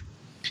handbag.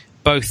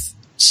 Both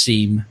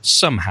seem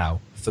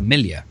somehow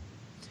familiar.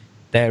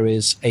 There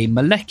is a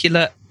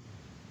molecular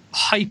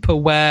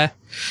hyperwave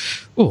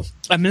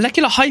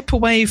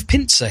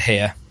pincer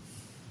here.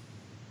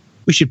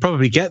 We should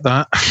probably get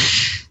that.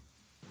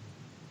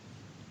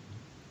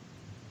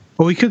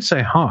 Or we could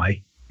say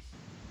hi.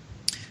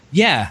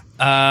 Yeah.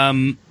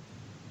 All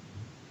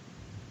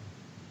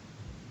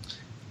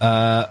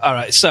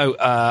right. So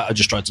I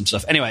just tried some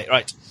stuff. Anyway,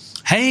 right.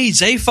 Hey,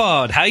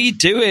 Zaphod, how you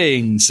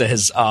doing?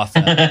 Says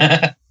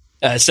Arthur.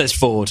 Says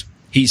Ford.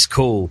 He's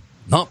cool.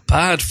 Not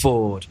bad,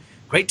 Ford.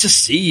 Great to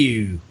see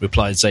you,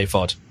 replied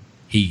Zaphod.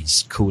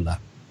 He's cooler.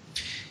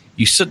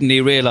 You suddenly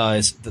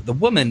realize that the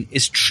woman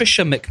is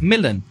Trisha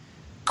McMillan.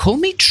 Call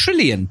me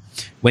Trillian.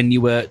 When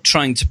you were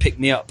trying to pick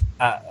me up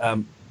at...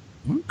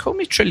 call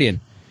me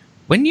Trillian.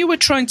 When you were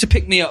trying to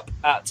pick me up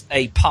at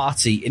a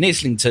party in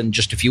Islington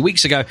just a few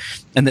weeks ago,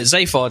 and that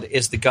Zaphod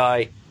is the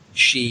guy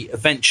she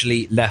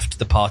eventually left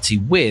the party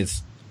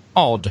with.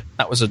 Odd.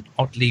 That was an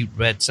oddly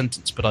read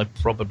sentence, but I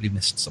probably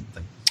missed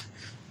something.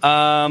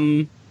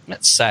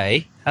 Let's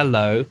say,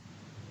 hello,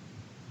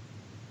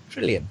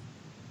 Trillian.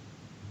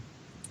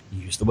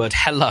 Use the word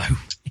hello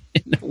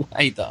in a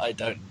way that I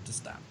don't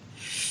understand.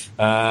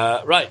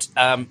 Right.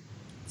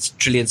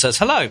 Trillian says,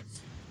 hello.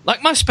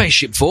 Like my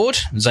spaceship, Ford?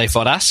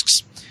 Zaphod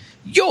asks.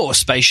 Your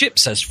spaceship,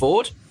 says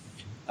Ford,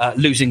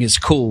 losing his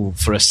cool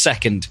for a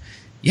second.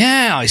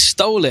 Yeah, I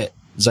stole it,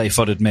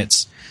 Zaphod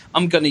admits.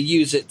 I'm going to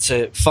use it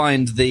to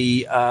find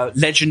the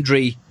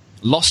legendary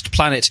lost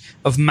planet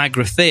of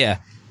Magrathea.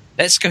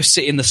 Let's go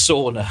sit in the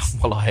sauna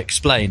while I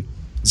explain.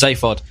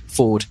 Zaphod,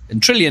 Ford,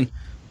 and Trillian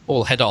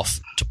all head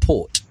off to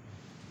port.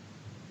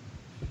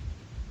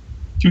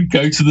 Do we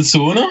go to the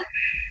sauna?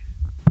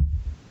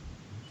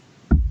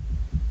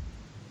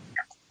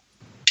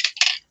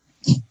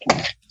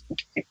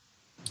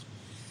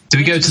 Do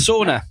we go to the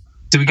sauna?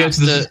 Do we go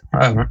to the...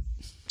 Oh,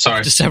 sorry.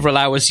 After several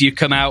hours, you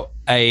come out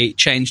a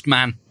changed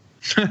man.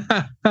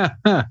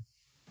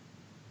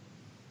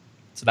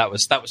 So that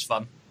was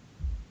fun.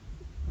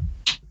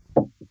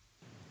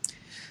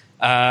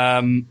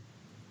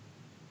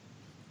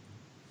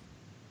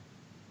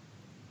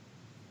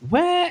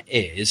 Where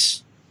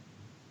is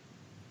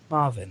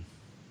Marvin?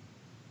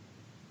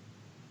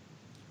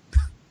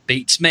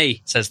 Beats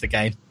me, says the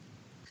game.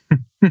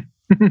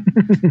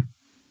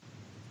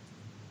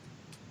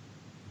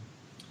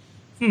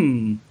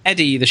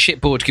 Eddie, the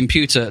shipboard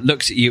computer,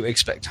 looks at you.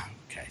 Okay,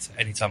 so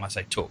anytime I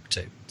say talk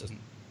to,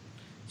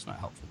 it's not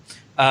helpful.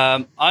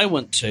 I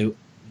want to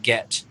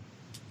get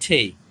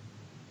tea.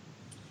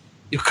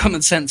 Your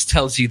common sense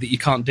tells you that you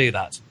can't do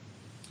that.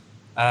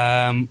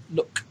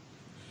 Look.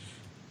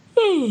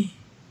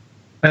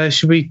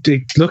 Should we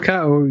look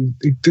at, or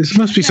there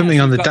must be something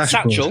so on the we've got a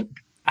dashboard? satchel,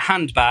 a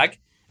handbag,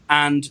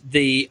 and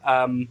the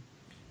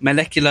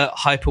molecular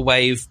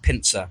hyperwave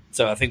pincer.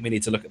 So I think we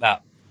need to look at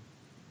that.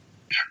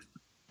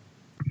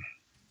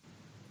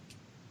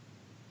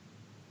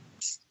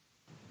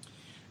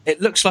 It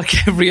looks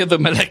like every other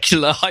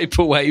molecular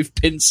hyperwave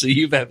pincer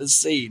you've ever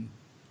seen.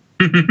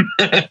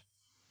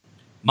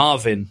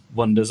 Marvin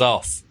wanders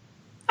off.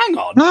 Hang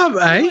on. No,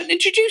 We eh? weren't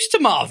introduced to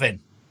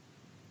Marvin.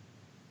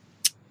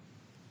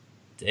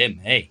 Dear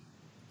me.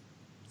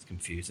 It's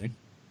confusing.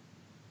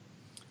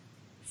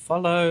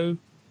 Follow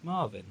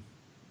Marvin.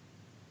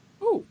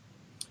 Ooh.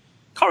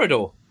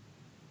 Corridor.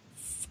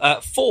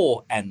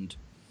 4 end.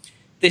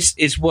 This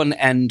is one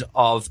end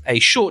of a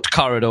short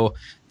corridor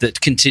that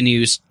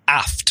continues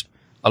aft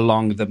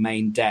along the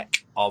main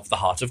deck of the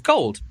Heart of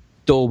Gold.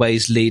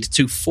 Doorways lead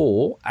to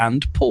 4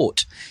 and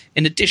port.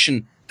 In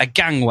addition, a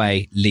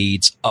gangway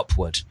leads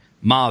upward.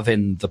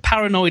 Marvin, the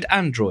paranoid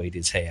android,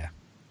 is here.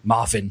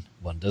 Marvin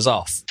wanders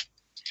off.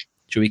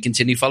 Should we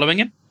continue following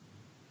him?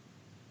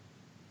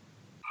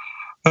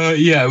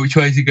 Yeah, which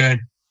way is he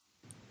going?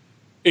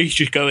 He's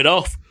just going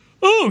off.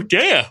 Oh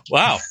dear!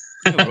 Wow,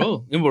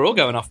 we're all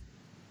going off.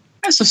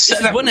 That's This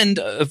is one end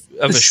of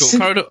a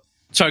short corridor.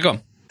 Sorry, go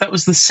on. That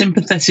was the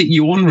sympathetic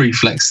yawn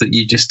reflex that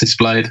you just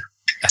displayed.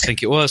 I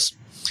think it was.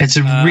 It's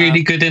a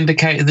really good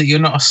indicator that you're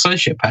not a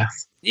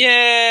sociopath.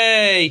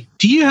 Yay!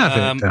 Do you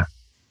have it?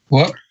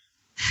 What?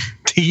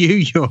 Do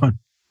you yawn?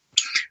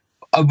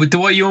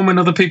 Do I yawn when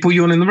other people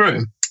yawn in the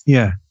room?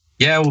 Yeah.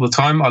 Yeah, all the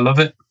time. I love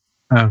it.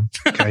 Oh,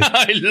 okay.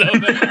 I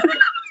love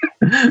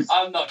it.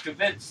 I'm not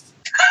convinced.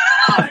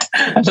 I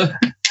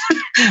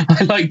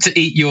like to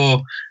eat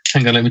your...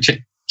 Hang on, let me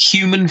check.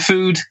 Human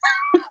food.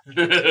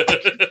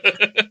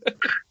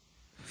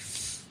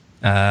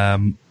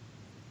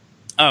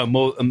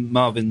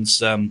 Marvin's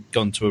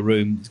gone to a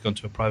room. He's gone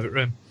to a private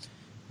room.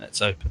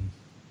 Let's open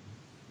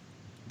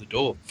the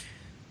door.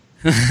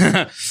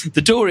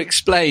 The door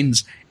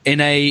explains in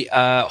a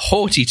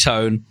haughty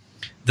tone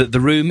that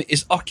the room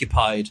is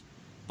occupied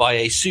by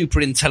a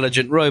super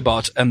intelligent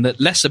robot, and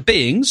that lesser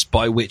beings,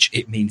 by which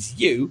it means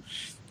you,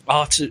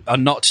 are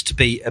not to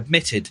be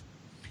admitted.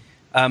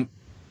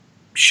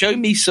 Show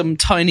me some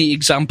tiny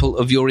example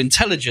of your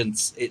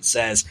intelligence, it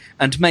says,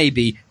 and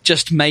maybe,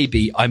 just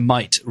maybe, I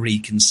might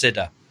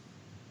reconsider.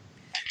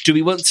 Do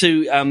we want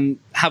to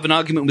have an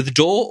argument with the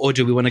door, or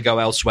do we want to go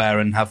elsewhere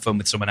and have fun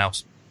with someone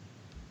else?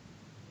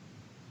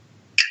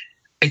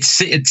 It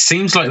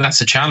seems like that's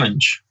a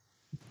challenge.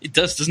 It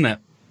does, doesn't it?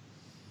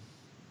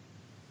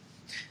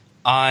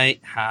 I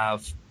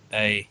have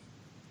a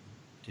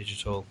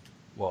digital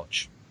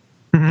watch.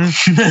 No,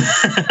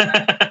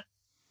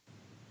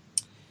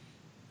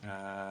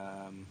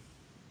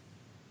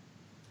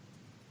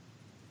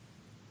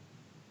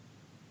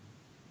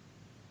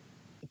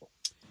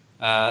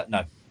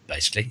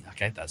 basically.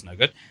 Okay, that's no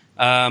good.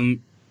 I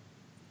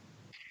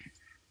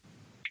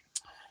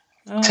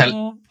work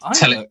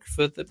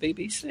for the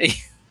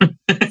BBC.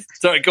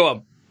 Sorry, go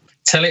on.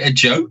 Tell it a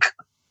joke.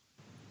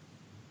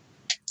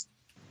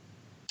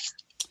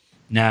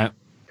 No.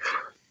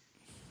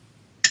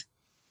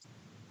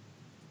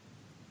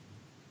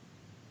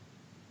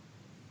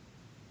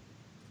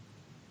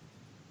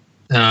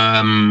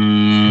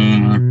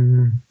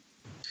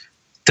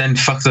 Then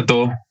fuck the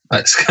door.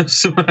 Let's go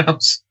somewhere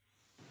else.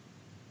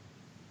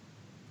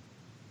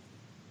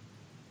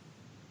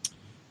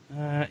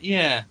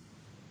 Yeah.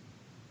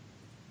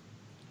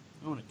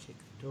 I want to kick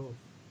the door.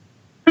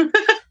 I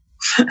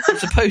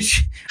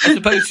suppose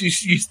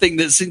you think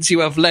that since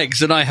you have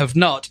legs and I have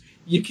not,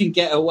 you can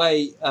get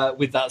away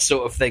with that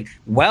sort of thing.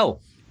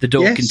 Well, the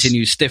door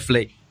continues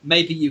stiffly.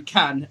 Maybe you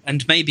can,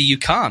 and maybe you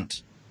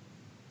can't.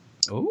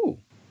 Oh.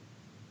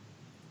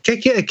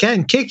 Kick it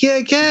again. Kick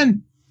it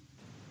again.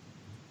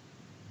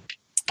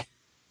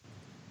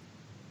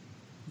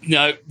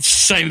 No,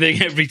 same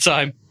thing every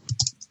time.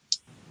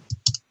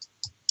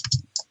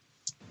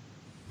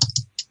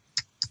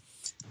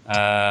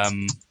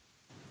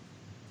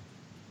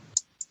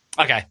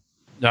 Okay.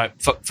 No,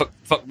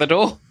 fuck the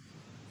door.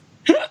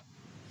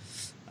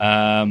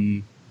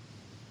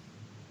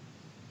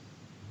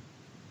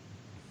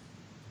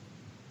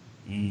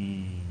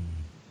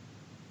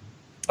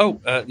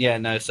 Yeah,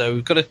 no. So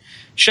we've got to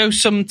show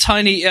some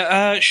tiny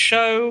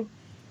show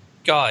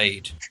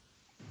guide.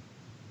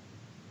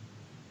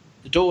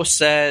 The door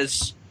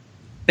says,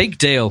 "Big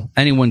deal.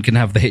 Anyone can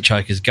have the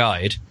Hitchhiker's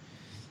Guide."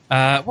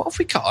 What have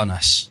we got on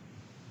us?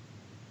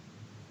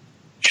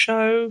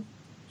 Show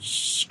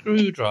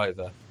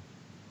screwdriver.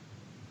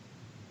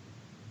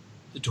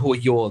 The door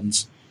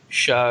yawns.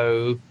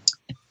 Show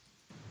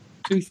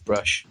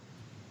toothbrush.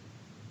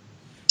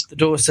 The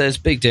door says,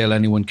 "Big deal.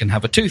 Anyone can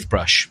have a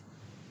toothbrush."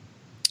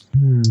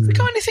 Have we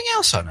got anything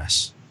else on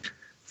us?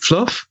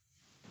 Fluff?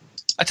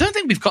 I don't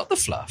think we've got the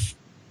fluff.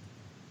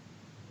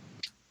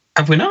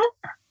 Have we not?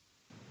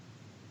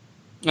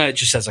 No, it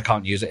just says I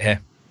can't use it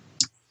here.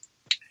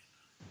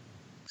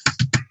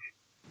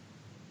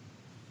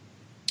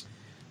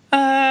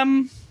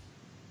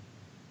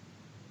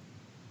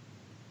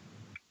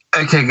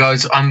 Okay,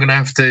 guys, I'm gonna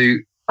have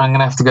to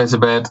go to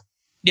bed.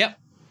 Yep.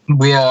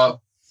 We are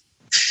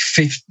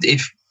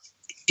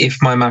if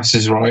my maths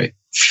is right,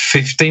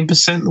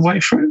 15% the way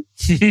through.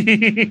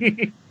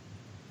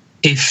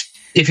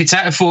 If it's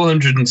out of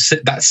 400 and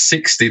that's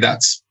 60,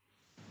 that's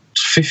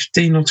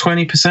 15 or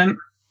 20%,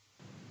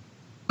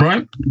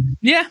 right?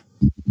 Yeah.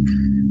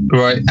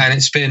 Right, and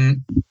it's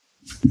been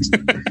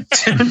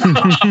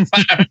 2.5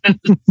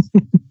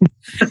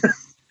 hours.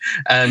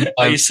 And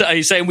Are you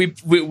saying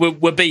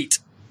we're beat?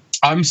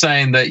 I'm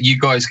saying that you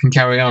guys can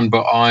carry on,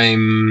 but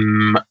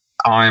I'm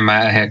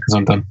out of here because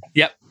I'm done.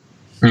 Yep.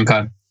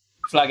 Okay.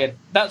 Flagging.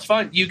 That's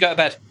fine. You go to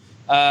bed.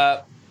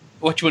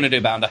 What do you want to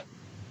do, Bounder?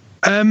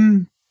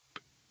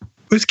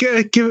 Let's give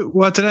it.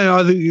 Well, I don't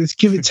know. Let's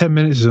give it 10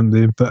 minutes or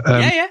something. But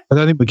yeah. I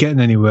don't think we're getting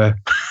anywhere.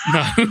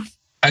 No.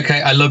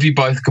 Okay. I love you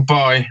both.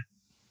 Goodbye.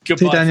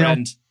 Goodbye, Daniel.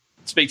 friend.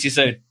 Speak to you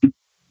soon.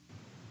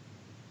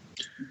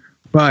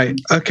 Right.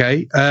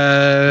 Okay.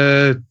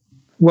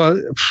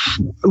 Well,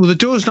 the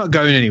door's not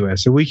going anywhere,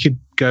 so we could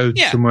go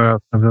somewhere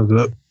else and have another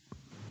look.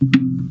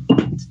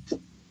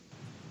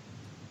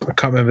 I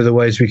can't remember the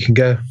ways we can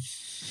go.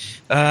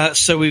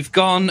 So we've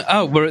gone.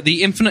 Oh, we're at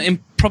the Infinite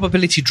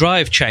Improbability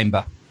Drive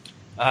Chamber.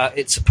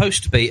 It's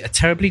supposed to be a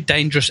terribly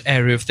dangerous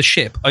area of the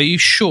ship. Are you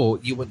sure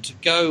you want to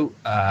go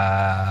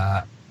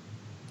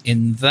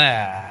in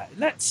there?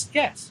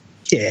 Yes.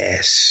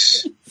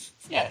 Yes.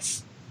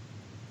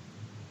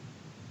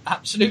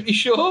 Absolutely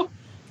sure?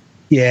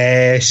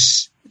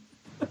 Yes.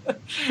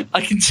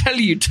 I can tell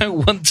you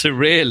don't want to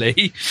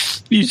really.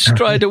 You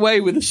stride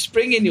away with a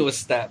spring in your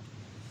step,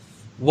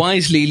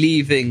 wisely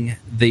leaving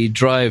the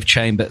drive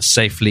chamber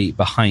safely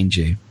behind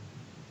you.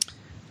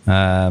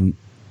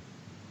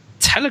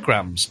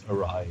 Telegrams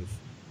arrive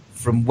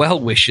from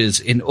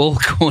well-wishers in all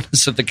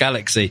corners of the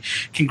galaxy,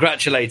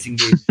 congratulating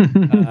you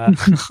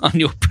on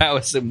your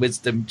prowess and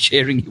wisdom,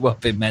 cheering you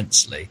up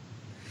immensely.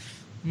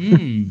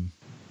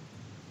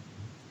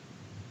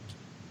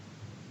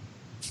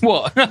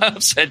 What?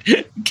 I've said,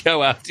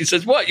 go out. He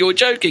says, what? You're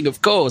joking,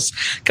 of course.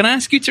 Can I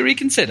ask you to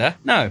reconsider?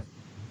 No.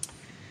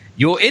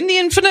 You're in the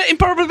Infinite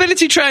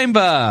Improbability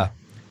Chamber.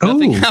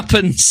 Nothing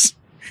happens.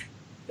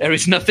 There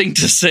is nothing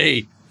to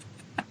see.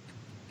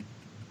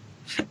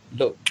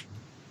 Look.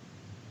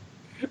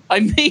 I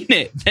mean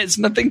it. There's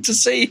nothing to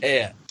see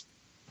here.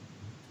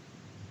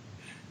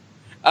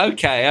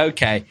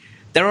 Okay.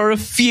 There are a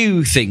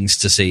few things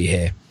to see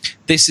here.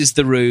 This is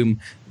the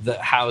room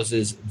that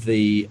houses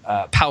the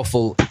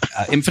powerful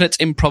infinite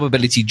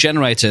improbability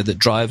generator that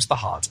drives the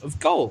Heart of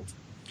Gold.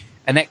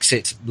 An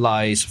exit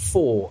lies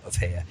 4 of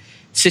here.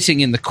 Sitting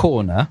in the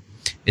corner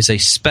is a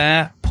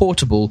spare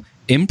portable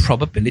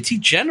improbability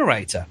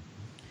generator.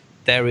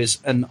 There is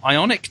an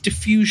ionic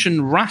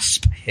diffusion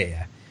rasp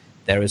here.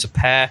 There is a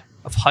pair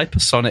of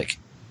hypersonic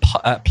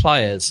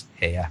pliers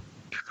here.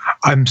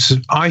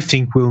 I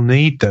think we'll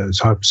need those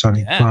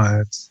hypersonic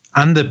pliers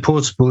and the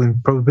portable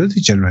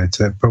improbability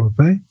generator,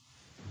 probably.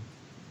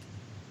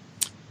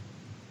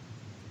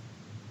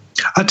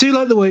 I do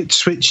like the way it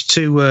switched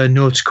to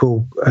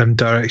nautical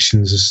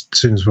directions as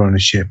soon as we're on a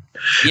ship.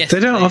 Yes, they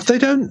don't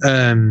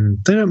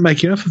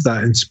make enough of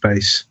that in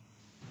space.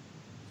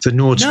 The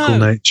nautical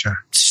nature.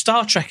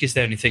 Star Trek is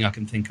the only thing I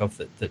can think of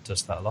that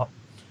does that a lot.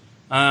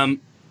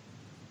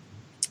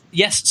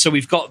 Yes, so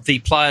we've got the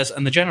pliers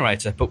and the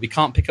generator, but we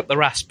can't pick up the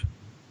rasp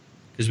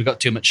because we've got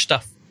too much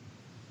stuff.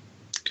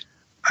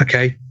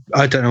 Okay,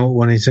 I don't know what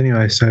one is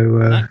anyway, so...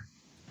 No.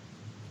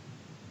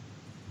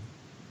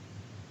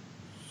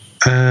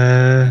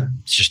 I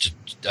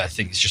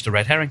think it's just a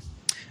red herring.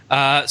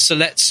 So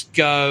let's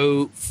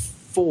go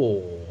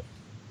for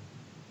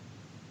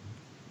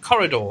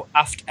corridor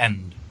aft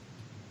end.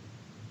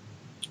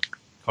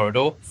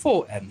 Corridor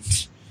fore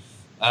end.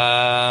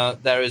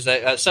 There is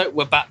so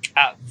we're back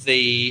at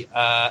the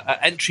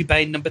entry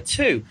bay number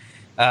 2.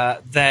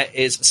 There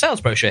is a sales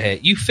brochure here.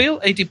 You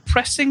feel a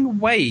depressing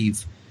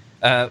wave.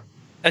 You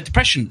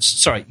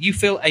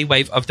feel a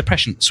wave of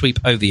depression sweep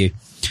over you.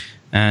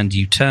 And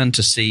you turn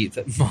to see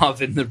that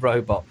Marvin the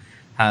robot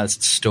has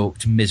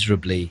stalked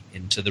miserably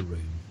into the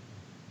room.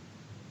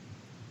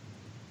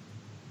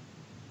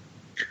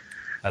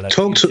 Hello,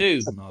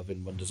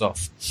 Marvin wanders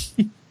off.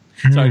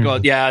 Sorry, go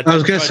on. Yeah, I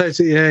was going to say,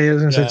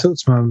 talk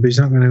to Marvin, but he's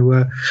not going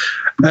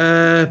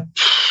to.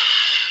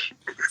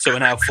 So we're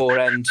now 4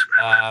 end.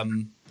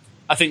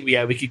 I think we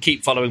could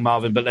keep following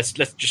Marvin, but let's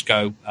just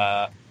go.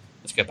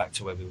 Let's go back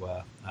to where we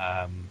were.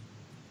 I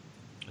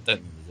don't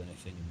think there's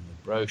anything in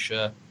the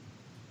brochure.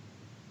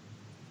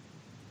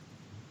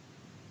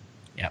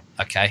 Yeah.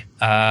 Okay.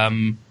 How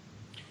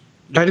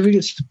do we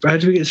get to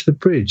the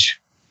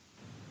bridge?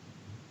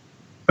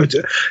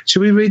 Should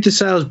we read the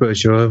sales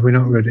brochure, or have we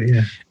not read it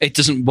yet? It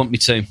doesn't want me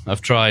to.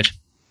 I've tried.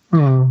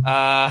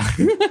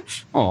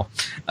 Oh.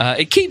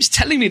 It keeps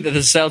telling me that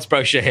there's a sales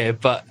brochure here,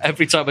 but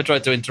every time I try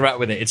to interact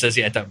with it, it says,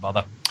 don't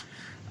bother.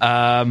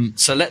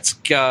 So let's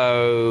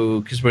go,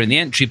 because we're in the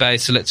entry bay,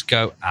 so let's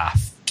go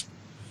aft.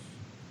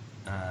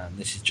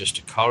 This is just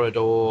a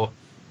corridor.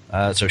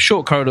 So a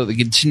short corridor that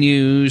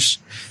continues.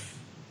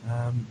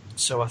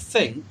 So I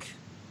think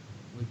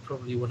we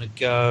probably want to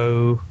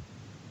go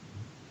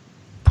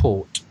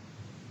port.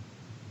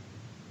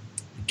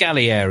 The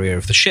galley area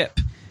of the ship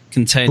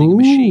containing a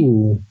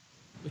machine,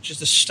 which is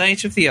the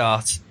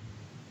state-of-the-art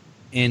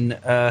in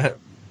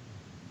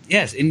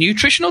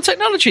nutritional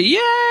technology.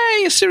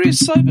 Yay! A Sirius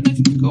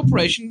Cybernetics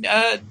Corporation,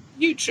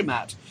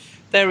 Nutrimat.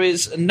 There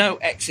is no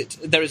exit.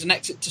 There is an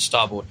exit to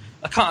starboard.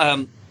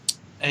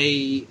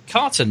 A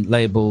carton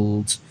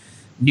labelled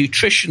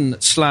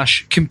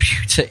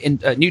nutrition/computer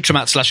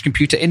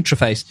Nutrimat/computer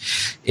interface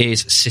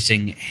is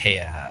sitting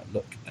here.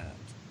 Look at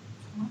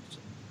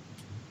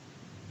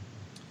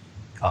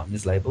carton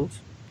is labelled.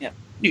 Yeah,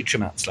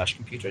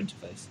 Nutrimat/computer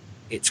interface.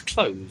 It's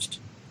closed.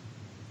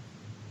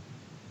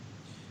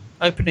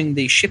 Opening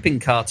the shipping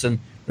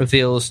carton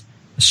reveals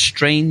a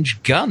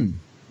strange gun.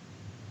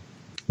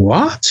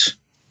 What?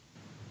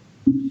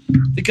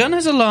 The gun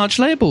has a large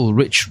label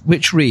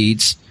which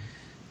reads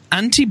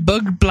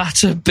Anti-Bug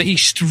Blatter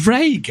Beast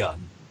Ray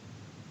Gun.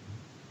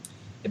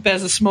 It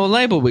bears a small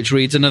label which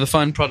reads another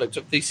fine product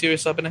of the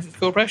Sirius Cybernetics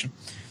Corporation.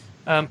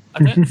 I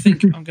don't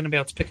think I'm going to be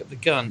able to pick up the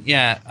gun.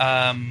 Yeah.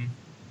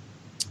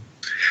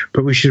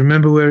 But we should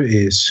remember where it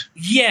is.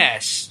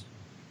 Yes.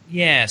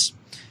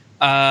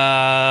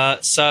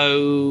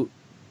 So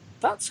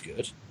that's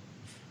good.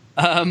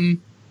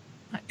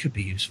 That could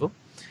be useful.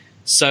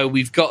 So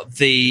we've got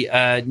the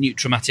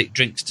Nutrimatic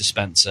drinks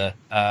dispenser.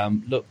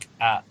 Look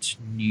at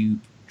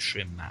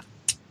Nutrimat.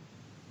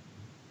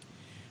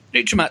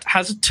 Nutrimat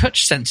has a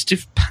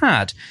touch-sensitive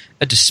pad,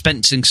 a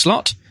dispensing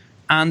slot,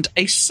 and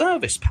a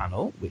service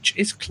panel, which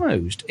is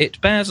closed. It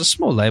bears a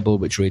small label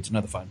which reads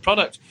another fine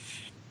product.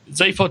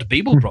 Zaphod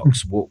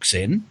Beeblebrox walks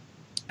in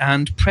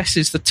and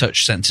presses the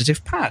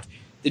touch-sensitive pad.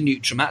 The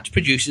Nutrimat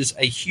produces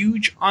a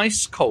huge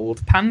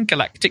ice-cold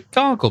pan-galactic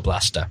gargle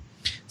blaster.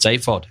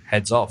 Zaphod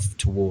heads off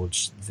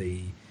towards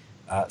the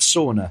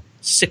sauna,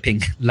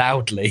 sipping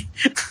loudly.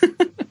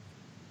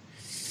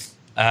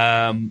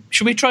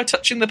 Should we try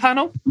touching the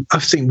panel? I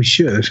think we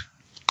should.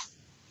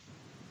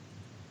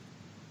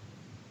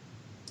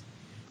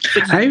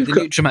 The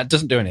Nutrimat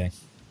doesn't do anything.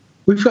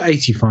 We've got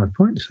 85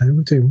 points, so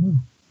we're doing well.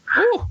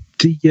 Oh.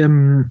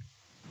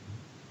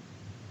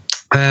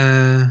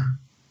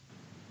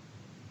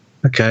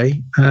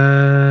 Okay.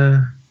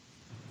 No,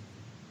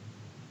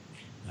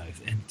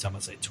 anytime I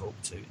say talk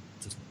to, it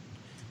doesn't.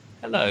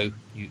 Hello,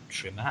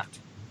 Nutrimat.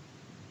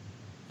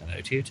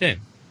 Hello to you too.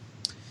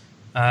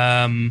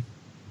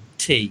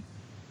 T.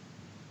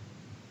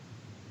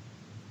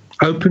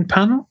 Open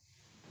panel?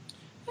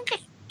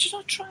 Did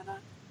I try that?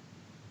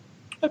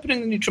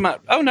 Opening the Nutrimat.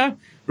 Oh no,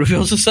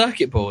 reveals a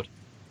circuit board.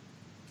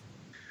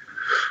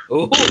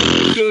 Oh,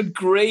 good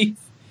grief.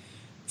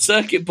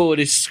 Circuit board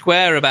is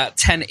square, about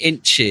 10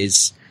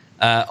 inches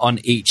on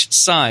each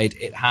side.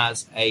 It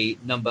has a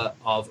number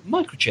of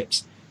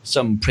microchips,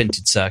 some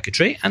printed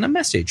circuitry, and a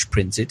message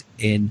printed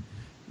in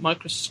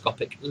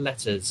microscopic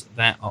letters.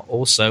 There are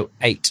also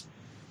 8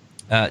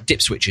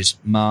 dip switches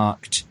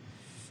marked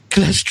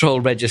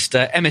cholesterol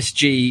register,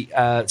 MSG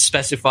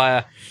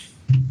specifier,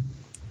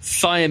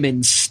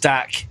 thiamine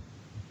stack,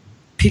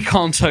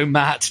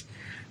 picantomat,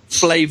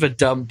 flavor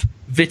dump,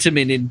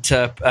 vitamin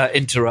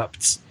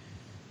interrupts,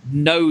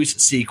 nose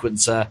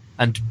sequencer,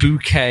 and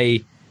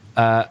bouquet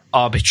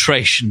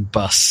arbitration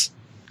bus.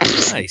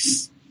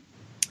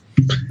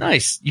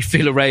 Nice. You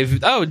feel a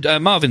rave. Oh,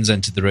 Marvin's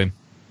entered the room.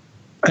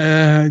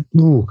 Can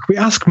we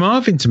ask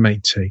Marvin to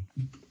make tea?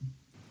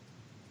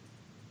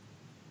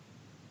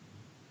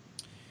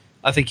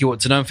 I think you ought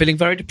to know I'm feeling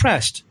very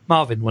depressed.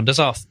 Marvin wanders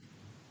off.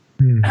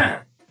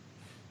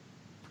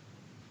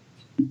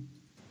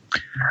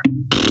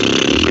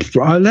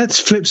 Right, let's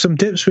flip some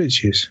dip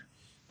switches.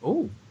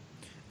 Oh.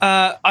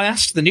 I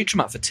asked the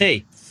Nutrimat for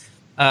tea,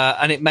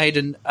 and it made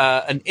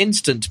an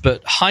instant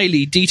but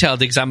highly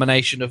detailed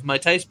examination of my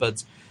taste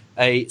buds,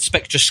 a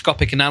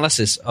spectroscopic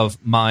analysis of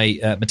my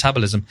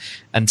metabolism,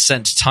 and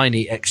sent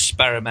tiny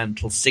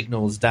experimental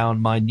signals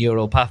down my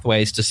neural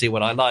pathways to see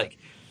what I like.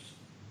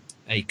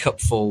 A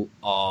cupful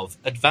of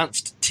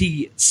advanced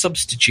tea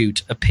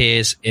substitute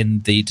appears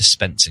in the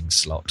dispensing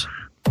slot.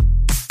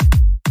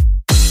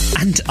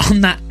 And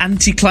on that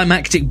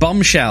anticlimactic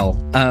bombshell,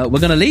 we're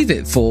going to leave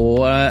it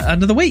for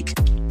another week.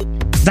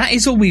 That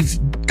is all we've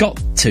got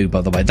to,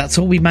 by the way. That's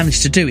all we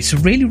managed to do. It's a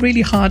really,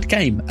 really hard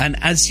game.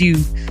 And as you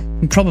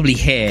can probably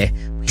hear,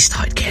 we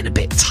started getting a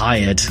bit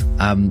tired.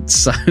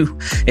 So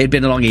it'd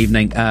been a long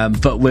evening.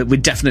 But we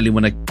definitely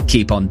want to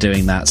keep on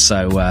doing that.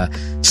 So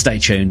stay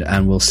tuned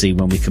and we'll see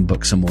when we can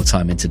book some more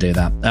time in to do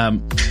that.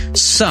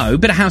 So,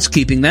 bit of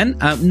housekeeping then.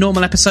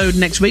 Normal episode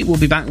next week. We'll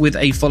be back with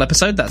a full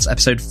episode. That's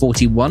episode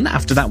 41.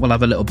 After that, we'll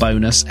have a little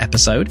bonus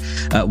episode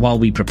while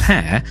we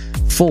prepare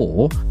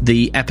for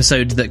the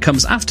episode that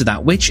comes after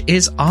that, which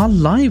is our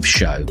live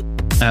show,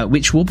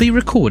 which will be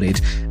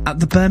recorded at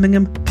the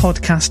Birmingham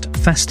Podcast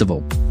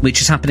Festival, which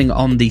is happening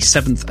on the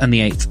 7th and the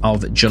 8th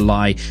of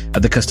July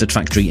at the Custard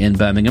Factory in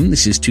Birmingham.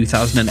 This is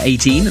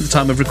 2018 at the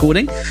time of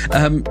recording.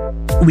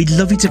 we'd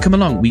love you to come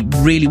along. We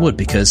really would,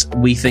 because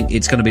we think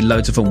it's going to be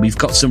loads of fun. We've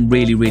got some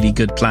really, really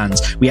good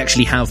plans. We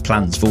actually have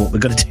plans for what we're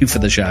going to do for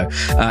the show,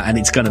 and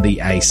it's going to be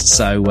ace.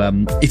 So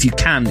if you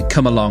can,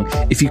 come along.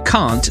 If you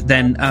can't,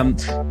 then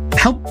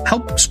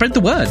help spread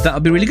the word. That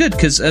would be really good,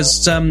 because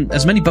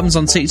as many bums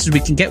on seats as we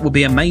can get will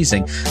be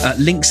amazing.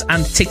 Links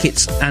and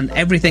tickets and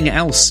everything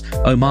else,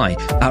 oh my,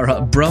 are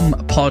at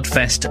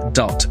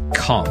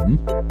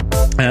brumpodfest.com.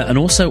 And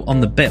also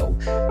on the bill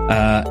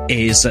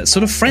is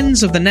sort of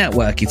friends of the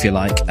network, if you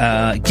like.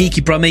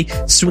 Geeky Brummy,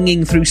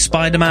 Swinging Through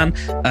Spider-Man,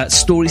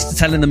 Stories to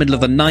Tell in the Middle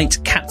of the Night,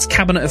 Cat's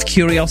Cabinet of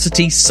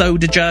Curiosity,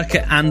 Soda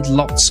Jerker, and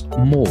lots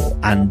more.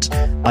 And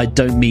I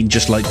don't mean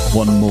just like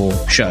one more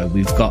show.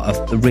 We've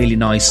got a really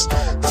nice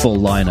full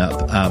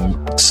lineup.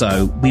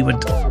 So we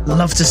would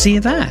love to see you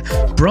there.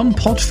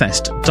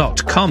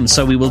 brumpodfest.com.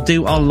 So we will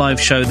do our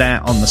live show there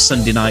on the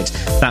Sunday night.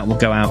 That will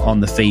go out on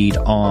the feed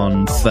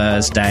on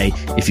Thursday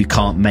if you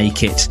can't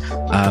make it.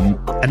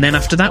 And then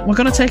after that, we're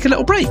going to take a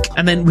little break,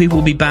 and then we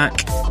will be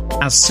back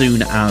as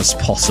soon as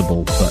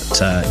possible. But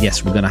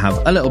yes, we're going to have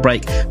a little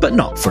break, but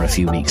not for a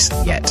few weeks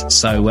yet.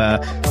 So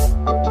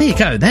there you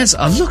go. There's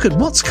a look at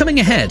what's coming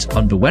ahead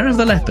on Beware of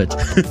the Leopard.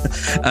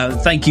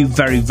 Thank you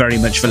very, very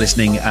much for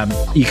listening.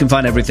 You can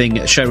find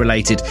everything show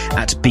related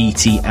at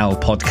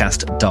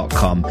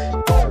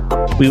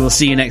btlpodcast.com. We will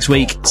see you next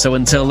week. So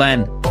until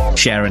then,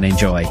 share and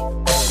enjoy.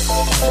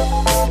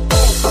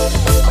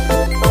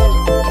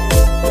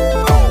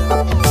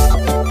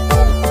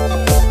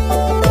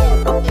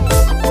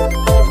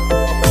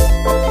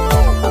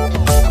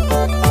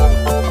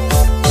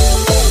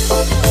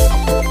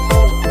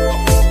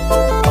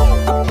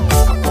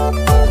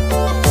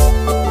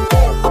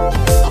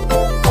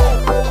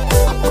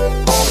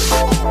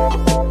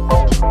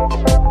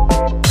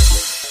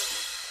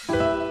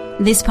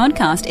 This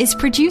podcast is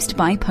produced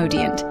by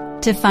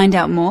Podiant. To find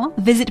out more,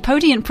 visit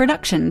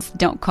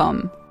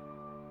podiantproductions.com.